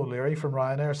 Michael O'Leary from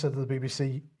Ryanair said to the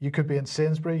BBC, you could be in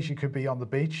Sainsbury's, you could be on the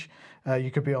beach,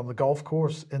 you could be on the golf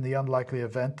course. In the unlikely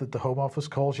event that the Home Office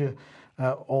calls you,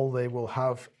 all they will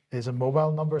have is a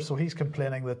mobile number. So he's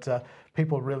complaining that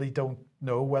people really don't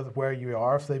know where you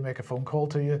are if they make a phone call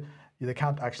to you. They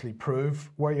can't actually prove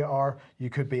where you are.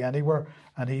 You could be anywhere.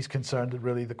 And he's concerned that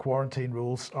really the quarantine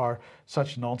rules are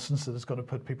such nonsense that it's going to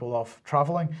put people off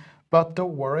travelling. But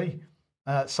don't worry.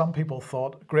 Some people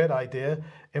thought, great idea.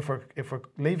 If we're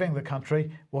leaving the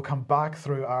country, we'll come back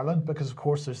through Ireland because, of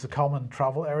course, there's the common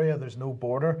travel area. There's no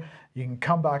border. You can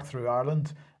come back through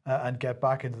Ireland and get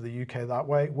back into the UK that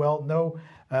way. Well, no,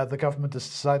 the government has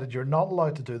decided you're not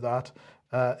allowed to do that.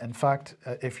 In fact,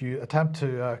 if you attempt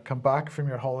to come back from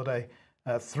your holiday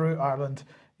through Ireland,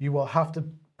 you will have to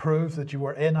prove that you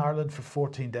were in Ireland for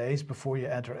 14 days before you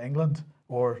enter England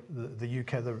or the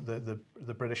UK,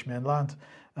 the British mainland.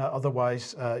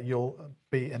 Otherwise, you'll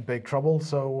be in big trouble.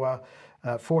 So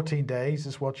 14 days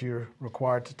is what you're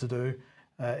required to do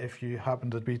if you happen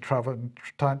to be trying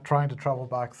to travel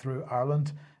back through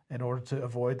Ireland in order to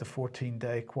avoid the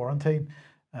 14-day quarantine.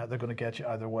 They're going to get you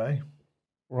either way.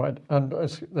 Right, and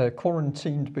they're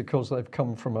quarantined because they've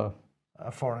come from a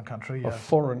foreign country. Yes. A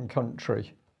foreign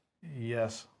country.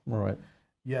 Yes. Right.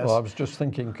 Yes. Well, I was just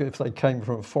thinking if they came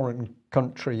from a foreign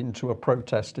country into a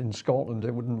protest in Scotland,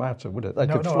 it wouldn't matter, would it? They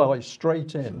could fly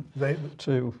straight in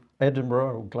to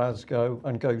Edinburgh or Glasgow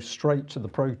and go straight to the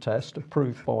protest,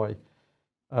 approved by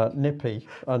Nippy,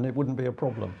 and it wouldn't be a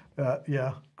problem.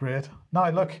 Yeah, great. Now,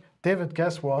 look, David,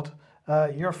 guess what?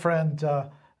 Your friend,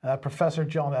 Professor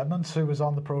John Edmonds, who was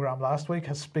on the programme last week,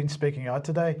 has been speaking out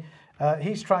today.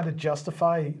 He's trying to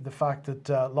justify the fact that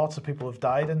lots of people have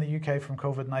died in the UK from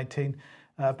COVID-19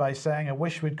 by saying, I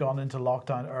wish we'd gone into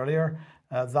lockdown earlier.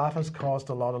 That has caused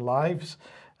a lot of lives.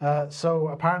 So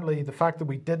apparently the fact that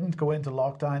we didn't go into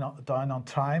lockdown down on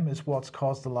time is what's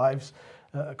caused the lives,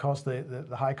 caused the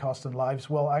high cost in lives.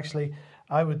 Well, actually,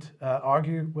 I would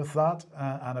argue with that,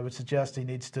 and I would suggest he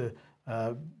needs to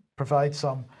provide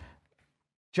some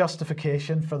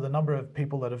justification for the number of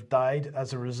people that have died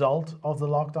as a result of the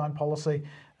lockdown policy.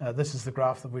 This is the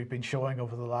graph that we've been showing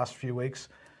over the last few weeks,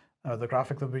 the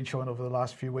graphic that we've been showing over the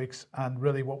last few weeks. And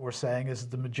really what we're saying is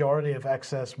that the majority of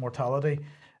excess mortality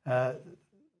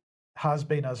has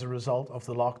been as a result of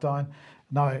the lockdown.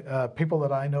 Now, people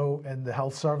that I know in the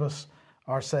health service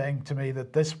are saying to me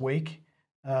that this week,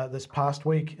 this past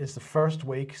week, is the first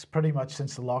week pretty much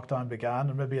since the lockdown began,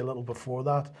 and maybe a little before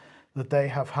that, that they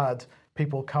have had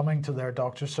people coming to their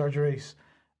doctor's surgeries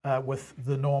with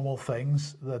the normal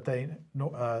things that they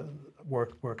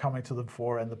were coming to them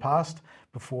for in the past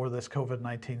before this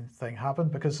COVID-19 thing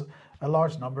happened, because a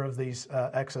large number of these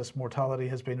excess mortality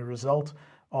has been a result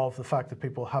of the fact that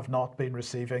people have not been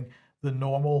receiving the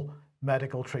normal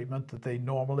medical treatment that they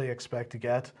normally expect to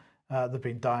get They've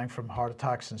been dying from heart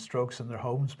attacks and strokes in their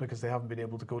homes because they haven't been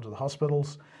able to go to the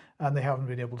hospitals and they haven't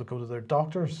been able to go to their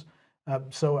doctors.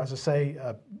 So, as I say,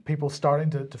 people starting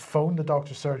to phone the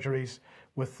doctor's surgeries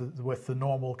with the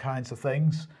normal kinds of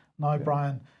things now,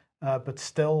 Brian. But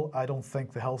still, I don't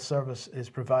think the health service is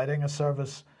providing a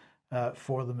service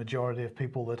for the majority of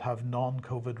people that have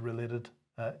non-COVID related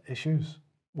issues.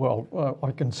 Well,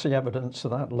 I can see evidence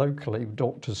of that locally.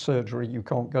 Doctor's surgery, you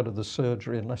can't go to the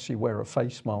surgery unless you wear a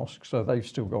face mask, so they've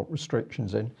still got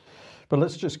restrictions in. But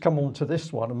let's just come on to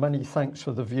this one, and many thanks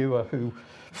for the viewer who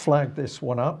flagged this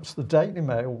one up. It's the Daily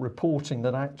Mail reporting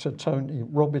that actor Tony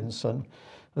Robinson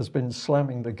has been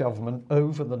slamming the government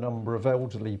over the number of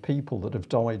elderly people that have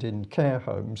died in care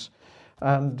homes.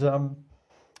 And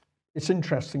it's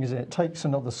interesting, isn't it? It takes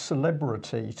another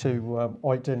celebrity to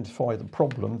identify the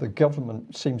problem. The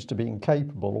government seems to be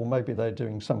incapable, or maybe they're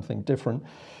doing something different.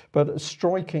 But a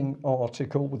striking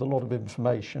article with a lot of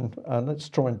information, and let's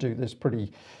try and do this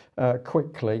pretty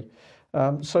quickly.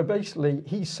 So basically,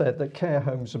 he said that care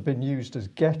homes have been used as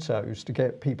ghettos to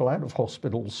get people out of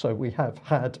hospitals. So we have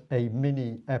had a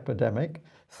mini epidemic.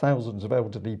 Thousands of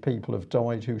elderly people have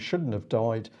died who shouldn't have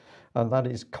died. And that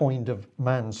is kind of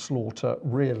manslaughter,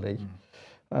 really.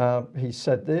 He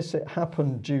said this, it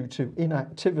happened due to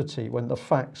inactivity when the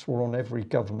facts were on every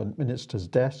government minister's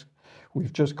desk.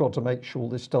 We've just got to make sure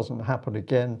this doesn't happen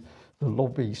again. The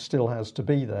lobby still has to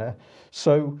be there.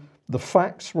 So the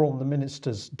facts were on the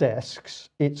ministers' desks.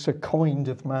 It's a kind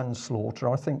of manslaughter.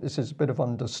 I think this is a bit of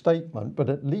understatement, but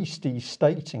at least he's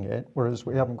stating it, whereas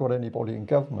we haven't got anybody in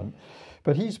government.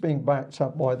 But he's being backed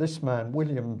up by this man,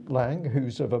 William Lang,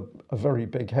 who's of a very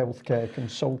big healthcare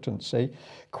consultancy,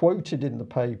 quoted in the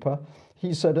paper.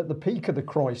 He said at the peak of the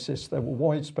crisis, there were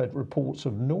widespread reports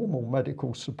of normal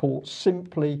medical support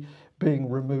simply being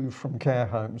removed from care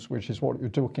homes, which is what you're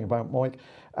talking about, Mike.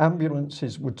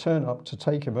 Ambulances would turn up to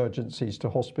take emergencies to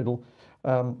hospital.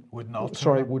 Would not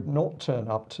turn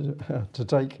up to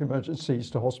take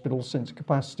emergencies to hospital since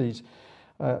capacity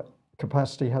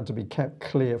had to be kept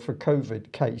clear for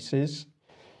COVID cases.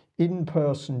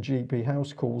 In-person GP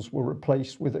house calls were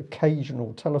replaced with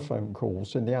occasional telephone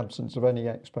calls in the absence of any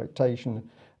expectation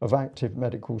of active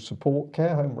medical support.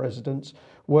 Care home residents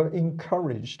were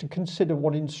encouraged to consider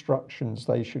what instructions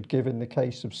they should give in the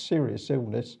case of serious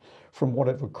illness from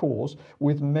whatever cause,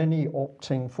 with many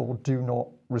opting for do not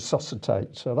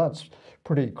resuscitate. So that's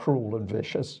pretty cruel and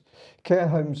vicious. Care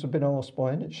homes have been asked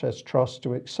by NHS Trust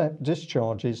to accept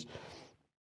discharges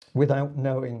without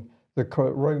knowing the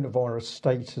coronavirus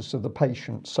status of the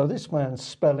patient. So this man's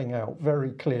spelling out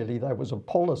very clearly there was a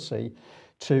policy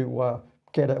to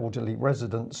get elderly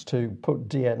residents to put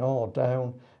DNR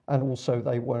down, and also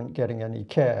they weren't getting any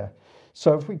care.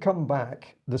 So if we come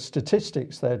back, the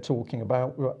statistics they're talking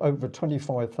about were over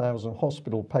 25,000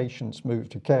 hospital patients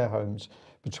moved to care homes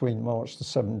between March the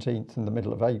 17th and the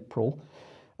middle of April.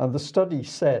 And the study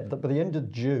said that by the end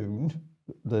of June,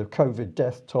 the COVID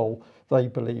death toll, they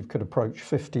believe, could approach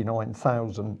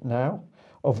 59,000 now,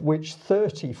 of which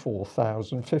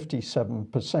 34,000,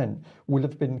 57%, will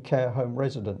have been care home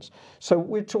residents. So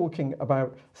we're talking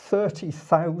about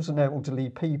 30,000 elderly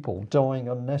people dying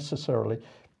unnecessarily,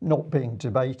 not being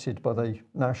debated by the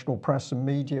national press and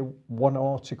media. One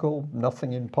article,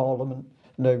 nothing in Parliament,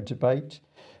 no debate.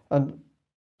 And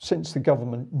since the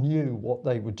government knew what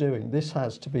they were doing, this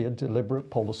has to be a deliberate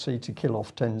policy to kill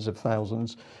off tens of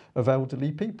thousands of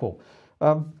elderly people.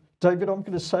 David, I'm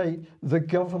going to say the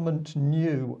government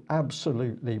knew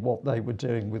absolutely what they were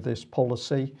doing with this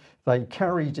policy. They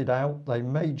carried it out. They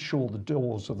made sure the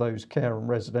doors of those care and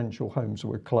residential homes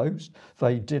were closed.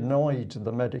 They denied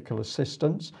the medical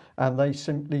assistance, and they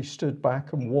simply stood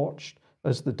back and watched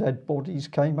as the dead bodies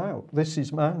came out. This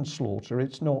is manslaughter.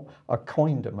 It's not a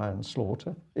kind of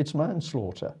manslaughter. It's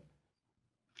manslaughter.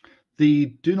 The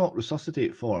do not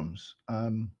resuscitate forms,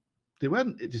 they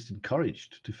weren't just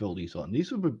encouraged to fill these on.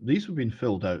 These were being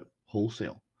filled out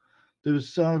wholesale. There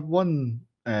was one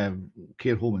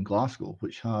care home in Glasgow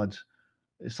which had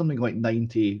something like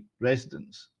 90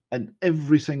 residents, and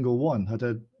every single one had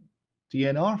a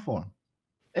DNR form.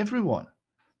 Everyone.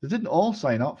 They didn't all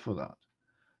sign up for that.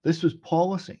 This was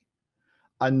policy,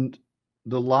 and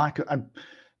the lack of,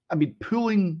 I mean,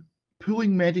 pulling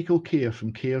medical care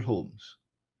from care homes,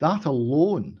 that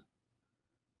alone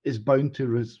is bound to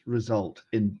result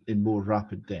in more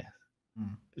rapid death.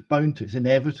 It's bound to, it's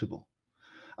inevitable.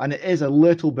 And it is a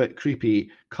little bit creepy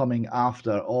coming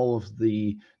after all of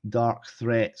the dark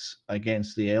threats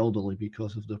against the elderly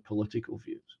because of their political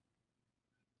views.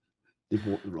 They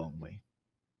vote the wrong way.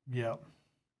 Yeah.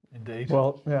 Indeed.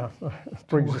 Well, yeah,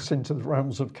 brings us into the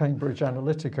realms of Cambridge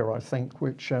Analytica, I think,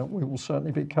 which we will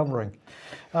certainly be covering.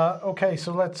 Okay,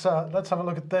 so let's have a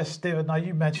look at this, David. Now,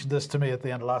 you mentioned this to me at the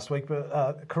end of last week,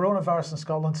 but coronavirus in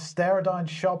Scotland stare down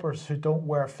shoppers who don't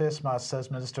wear face masks,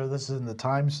 says Minister. This is in the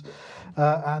Times,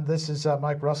 and this is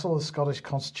Mike Russell, the Scottish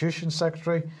Constitution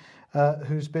Secretary,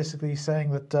 who's basically saying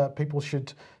that people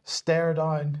should stare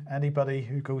down anybody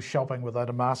who goes shopping without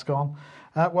a mask on.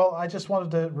 Well, I just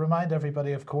wanted to remind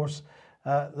everybody, of course,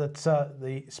 that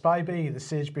the SPI-B, the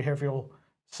Sage Behavioural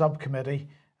Subcommittee,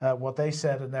 what they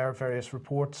said in their various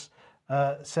reports,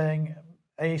 saying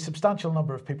a substantial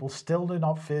number of people still do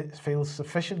not feel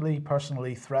sufficiently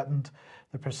personally threatened.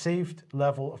 The perceived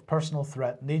level of personal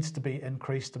threat needs to be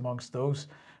increased amongst those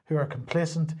who are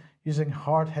complacent, using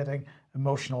hard-hitting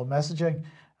emotional messaging.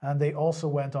 And they also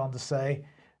went on to say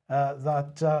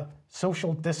that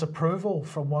social disapproval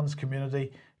from one's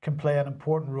community can play an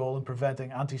important role in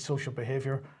preventing antisocial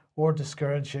behaviour or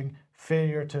discouraging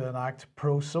failure to enact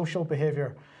pro-social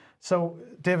behaviour. So,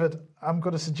 David, I'm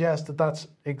going to suggest that that's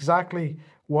exactly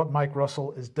what Mike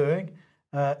Russell is doing,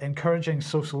 encouraging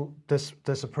social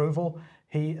disapproval.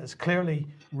 He has clearly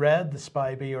read the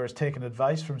SPI-B or has taken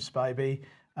advice from SPI-B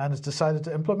and has decided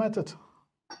to implement it.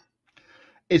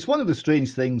 It's one of the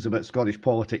strange things about Scottish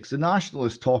politics. The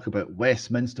nationalists talk about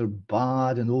Westminster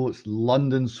bad and oh, it's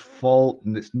London's fault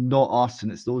and it's not us and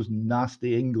it's those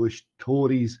nasty English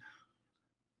Tories.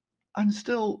 And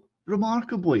still,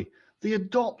 remarkably, they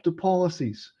adopt the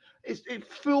policies. It's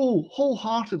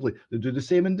wholeheartedly. They do the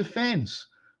same in defence,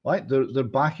 right? They're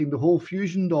backing the whole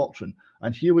fusion doctrine.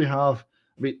 And here we have,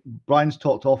 I mean, Brian's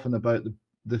talked often about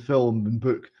the film and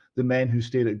book, The Men Who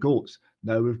Stare at Goats.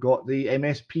 Now we've got the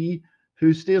MSP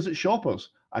who stares at shoppers.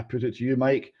 I put it to you,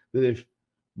 Mike, that if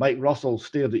Mike Russell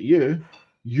stared at you,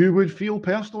 you would feel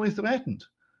personally threatened.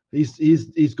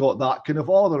 He's got that kind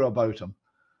of aura about him.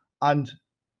 And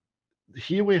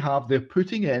here we have, they're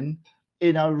putting in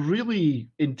a really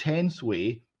intense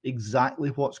way,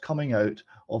 exactly what's coming out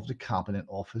of the Cabinet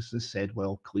Office, the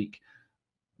Sedwell clique,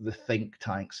 the think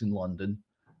tanks in London.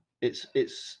 It's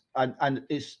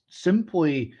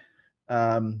simply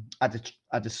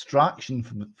a distraction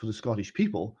for the Scottish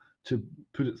people to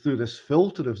put it through this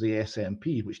filter of the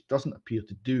SNP, which doesn't appear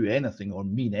to do anything or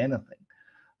mean anything,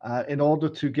 in order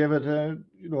to give it a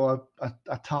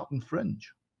tartan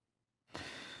fringe.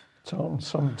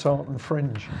 Some tartan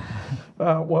fringe.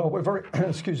 Well, we're very,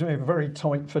 very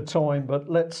tight for time, but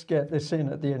let's get this in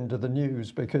at the end of the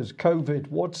news, because COVID,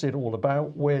 what's it all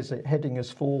about? Where's it heading us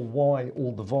for? Why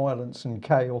all the violence and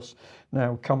chaos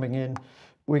now coming in?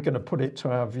 We're going to put it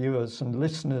to our viewers and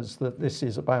listeners that this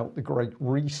is about the Great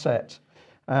Reset.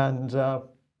 And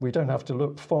we don't have to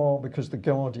look far, because The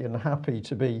Guardian are happy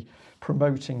to be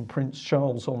promoting Prince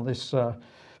Charles on this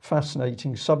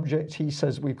fascinating subject. He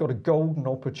says we've got a golden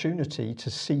opportunity to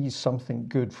seize something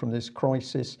good from this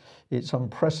crisis. Its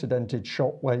unprecedented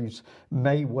shockwaves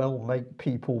may well make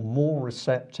people more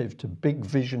receptive to big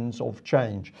visions of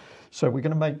change. So we're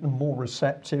going to make them more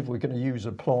receptive. We're going to use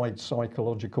applied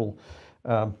psychological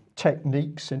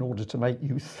techniques in order to make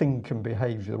you think and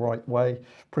behave the right way.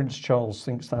 Prince Charles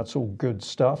thinks that's all good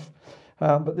stuff.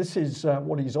 But this is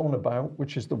what he's on about,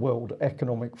 which is the World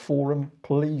Economic Forum.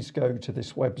 Please go to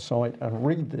this website and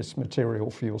read this material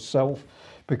for yourself,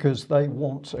 because they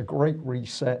want a great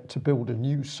reset to build a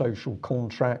new social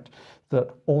contract that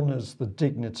honours the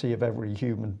dignity of every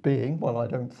human being. Well, I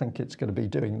don't think it's going to be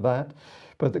doing that.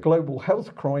 But the global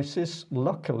health crisis,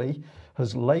 luckily,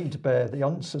 has laid bare the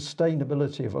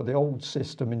unsustainability of the old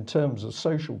system in terms of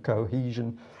social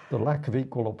cohesion, the lack of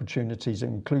equal opportunities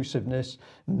and inclusiveness.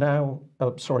 Nor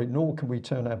can we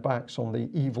turn our backs on the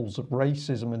evils of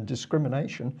racism and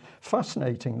discrimination.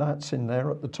 Fascinating, that's in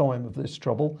there at the time of this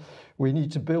trouble. We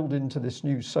need to build into this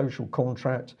new social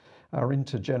contract our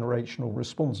intergenerational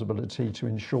responsibility to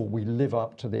ensure we live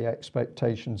up to the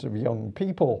expectations of young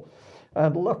people.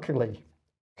 And luckily,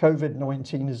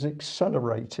 COVID-19 has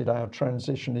accelerated our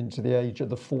transition into the age of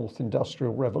the fourth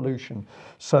industrial revolution.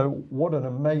 So what an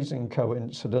amazing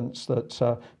coincidence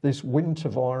that this winter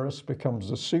virus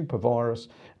becomes a super virus,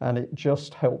 and it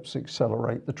just helps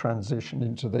accelerate the transition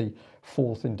into the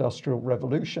fourth industrial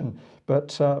revolution.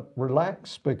 But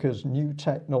relax, because new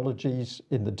technologies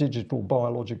in the digital,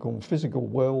 biological and physical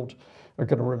world are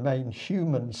going to remain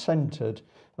human-centered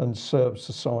and serve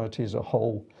society as a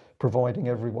whole, providing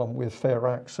everyone with fair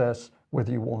access,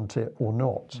 whether you want it or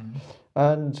not. Mm-hmm.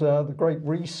 And the Great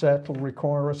Reset will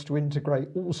require us to integrate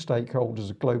all stakeholders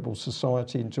of global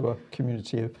society into a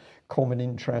community of common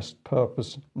interest,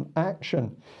 purpose, and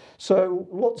action. So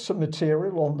lots of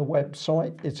material on the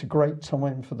website. It's a great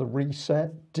time for the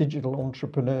reset. Digital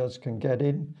entrepreneurs can get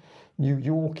in. New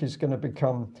York is going to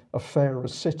become a fairer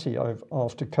city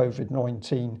after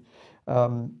COVID-19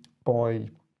 by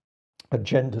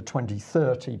Agenda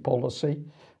 2030 policy.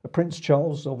 Prince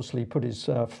Charles obviously put his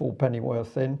full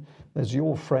pennyworth in. There's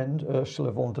your friend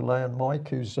Ursula von der Leyen,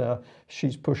 Mike,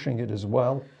 she's pushing it as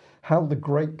well. How the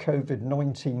great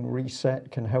COVID-19 reset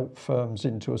can help firms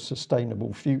into a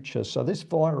sustainable future. So this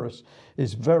virus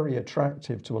is very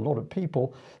attractive to a lot of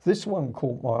people. This one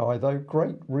caught my eye though,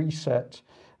 Great Reset.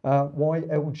 Why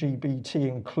LGBT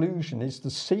inclusion is the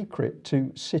secret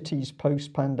to cities'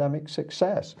 post-pandemic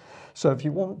success. So if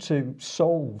you want to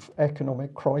solve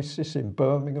economic crisis in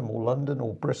Birmingham or London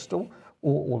or Bristol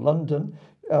or London,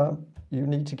 you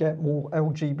need to get more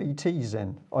LGBTs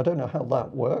in. I don't know how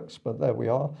that works, but there we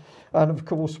are. And of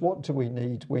course, what do we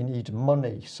need? We need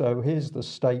money. So here's the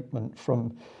statement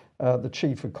from the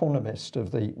chief economist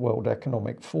of the World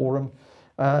Economic Forum.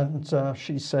 And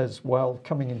she says, well,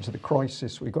 coming into the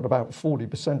crisis, we've got about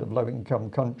 40% of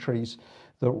low-income countries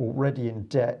that are already in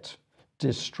debt,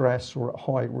 distress, or at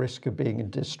high risk of being in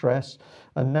distress.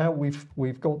 And now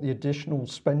we've got the additional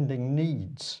spending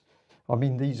needs. I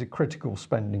mean, these are critical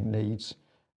spending needs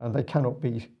and they cannot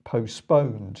be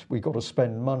postponed. We've got to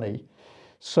spend money.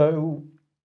 So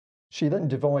she then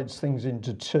divides things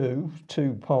into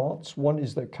two parts. One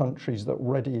is that countries that are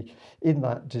already in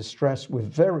that distress with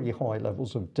very high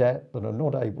levels of debt that are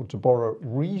not able to borrow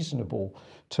reasonable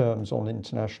terms on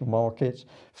international markets.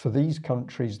 For these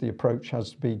countries, the approach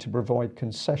has to be to provide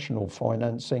concessional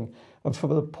financing, and for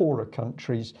the poorer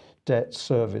countries, debt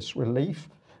service relief.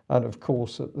 And of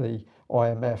course, at the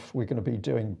IMF, we're going to be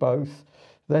doing both.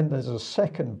 Then there's a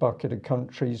second bucket of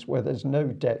countries where there's no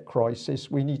debt crisis.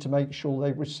 We need to make sure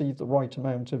they receive the right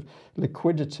amount of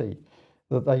liquidity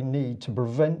that they need to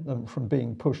prevent them from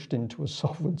being pushed into a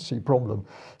solvency problem.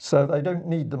 So they don't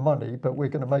need the money, but we're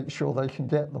going to make sure they can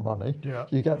get the money. Yeah.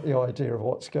 You get the idea of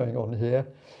what's going on here.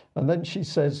 And then she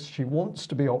says she wants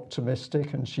to be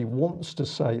optimistic and she wants to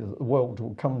say that the world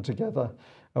will come together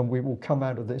and we will come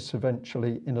out of this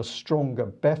eventually in a stronger,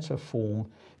 better form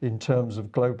in terms of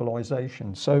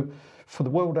globalization. So for the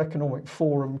World Economic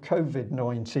Forum,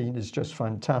 COVID-19 is just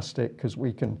fantastic because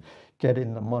we can get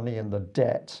in the money and the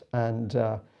debt.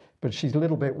 But she's a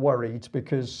little bit worried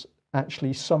because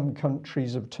actually some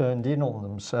countries have turned in on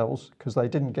themselves because they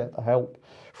didn't get the help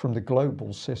from the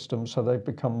global system, so they've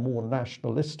become more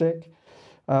nationalistic.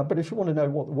 But if you want to know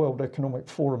what the World Economic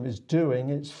Forum is doing,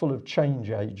 it's full of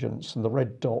change agents, and the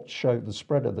red dots show the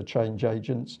spread of the change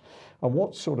agents. And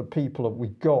what sort of people have we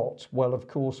got? Well, of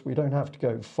course, we don't have to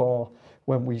go far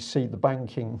when we see the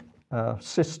banking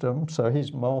system. So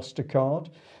here's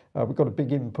MasterCard. We've got a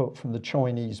big input from the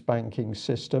Chinese banking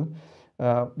system.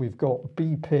 We've got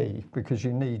BP, because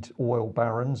you need oil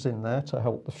barons in there to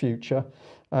help the future.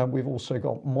 And we've also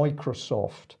got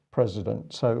Microsoft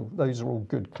president. So those are all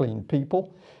good, clean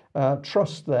people.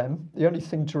 Trust them. The only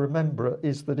thing to remember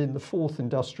is that in the fourth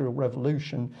industrial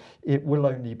revolution, it will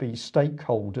only be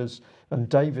stakeholders. And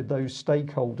David, those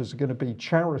stakeholders are going to be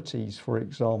charities, for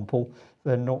example.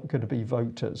 They're not going to be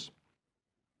voters.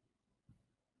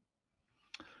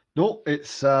 No,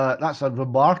 it's that's a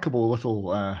remarkable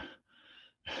little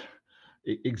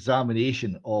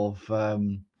examination of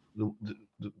the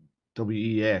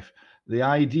WEF. The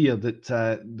idea that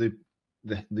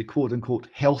the quote unquote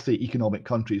healthy economic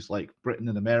countries like Britain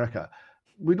and America,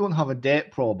 we don't have a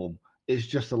debt problem. It's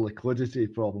just a liquidity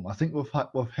problem. I think we've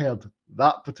heard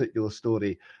that particular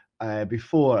story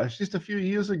before. It's just a few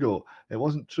years ago. It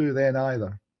wasn't true then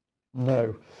either.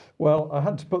 No. Well, I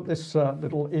had to put this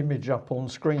little image up on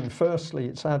screen. Firstly,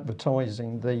 it's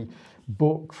advertising the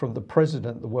book from the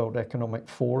president of the World Economic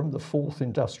Forum, The Fourth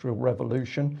Industrial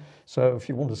Revolution. So if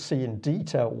you want to see in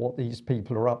detail what these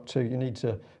people are up to, you need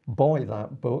to buy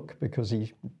that book because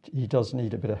he does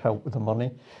need a bit of help with the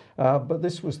money. But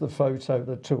this was the photo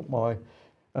that took my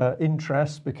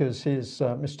interest, because here's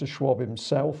Mr. Schwab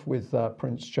himself with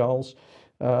Prince Charles.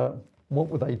 What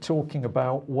were they talking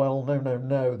about? Well,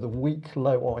 no, the weak,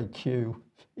 low IQ,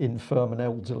 infirm and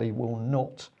elderly will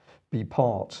not be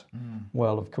part.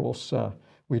 Well, of course,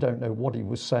 we don't know what he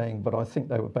was saying, but I think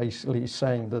they were basically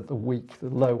saying that the weak, the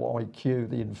low IQ,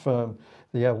 the infirm,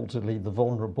 the elderly, the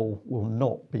vulnerable will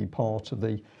not be part of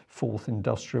the fourth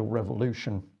industrial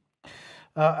revolution.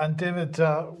 And David,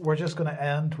 we're just going to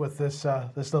end with this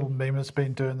this little meme that's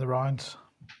been doing the rounds.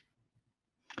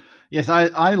 Yes,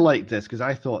 I like this because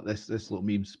I thought this little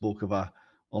meme spoke of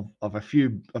a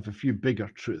few bigger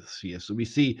truths here. So we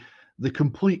see the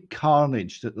complete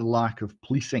carnage that the lack of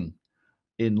policing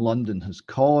in London has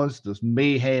caused. There's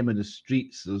mayhem in the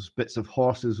streets. There's bits of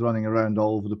horses running around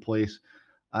all over the place.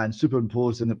 And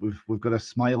superimposed in it, we've got a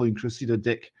smiling Cressida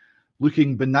Dick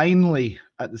looking benignly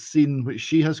at the scene which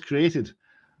she has created.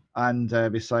 And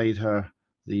beside her,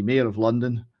 the Mayor of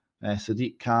London,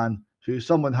 Sadiq Khan, who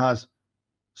someone has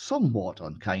somewhat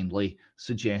unkindly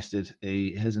suggested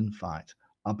is in fact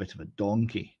a bit of a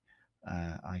donkey.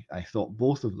 I thought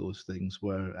both of those things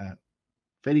were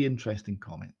very interesting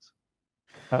comments.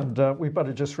 And we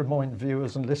better just remind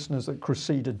viewers and listeners that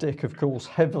Cressida Dick, of course,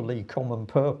 heavily common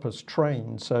purpose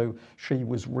trained, so she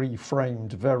was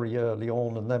reframed very early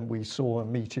on, and then we saw a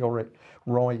meteoric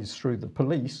rise through the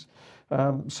police.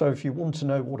 So if you want to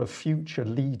know what a future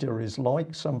leader is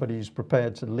like, somebody who's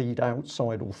prepared to lead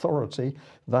outside authority,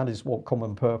 that is what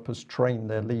common purpose train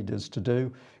their leaders to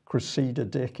do. Cressida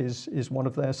Dick is one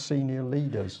of their senior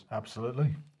leaders.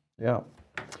 Absolutely. Yeah.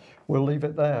 We'll leave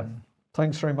it there.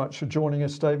 Thanks very much for joining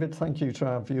us, David. Thank you to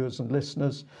our viewers and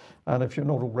listeners. And if you're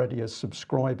not already a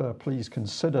subscriber, please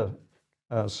consider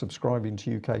subscribing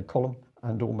to UK Column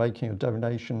and or making a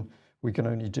donation. We can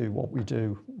only do what we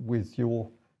do with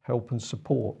your help and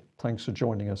support. Thanks for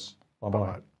joining us.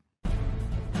 Bye-bye.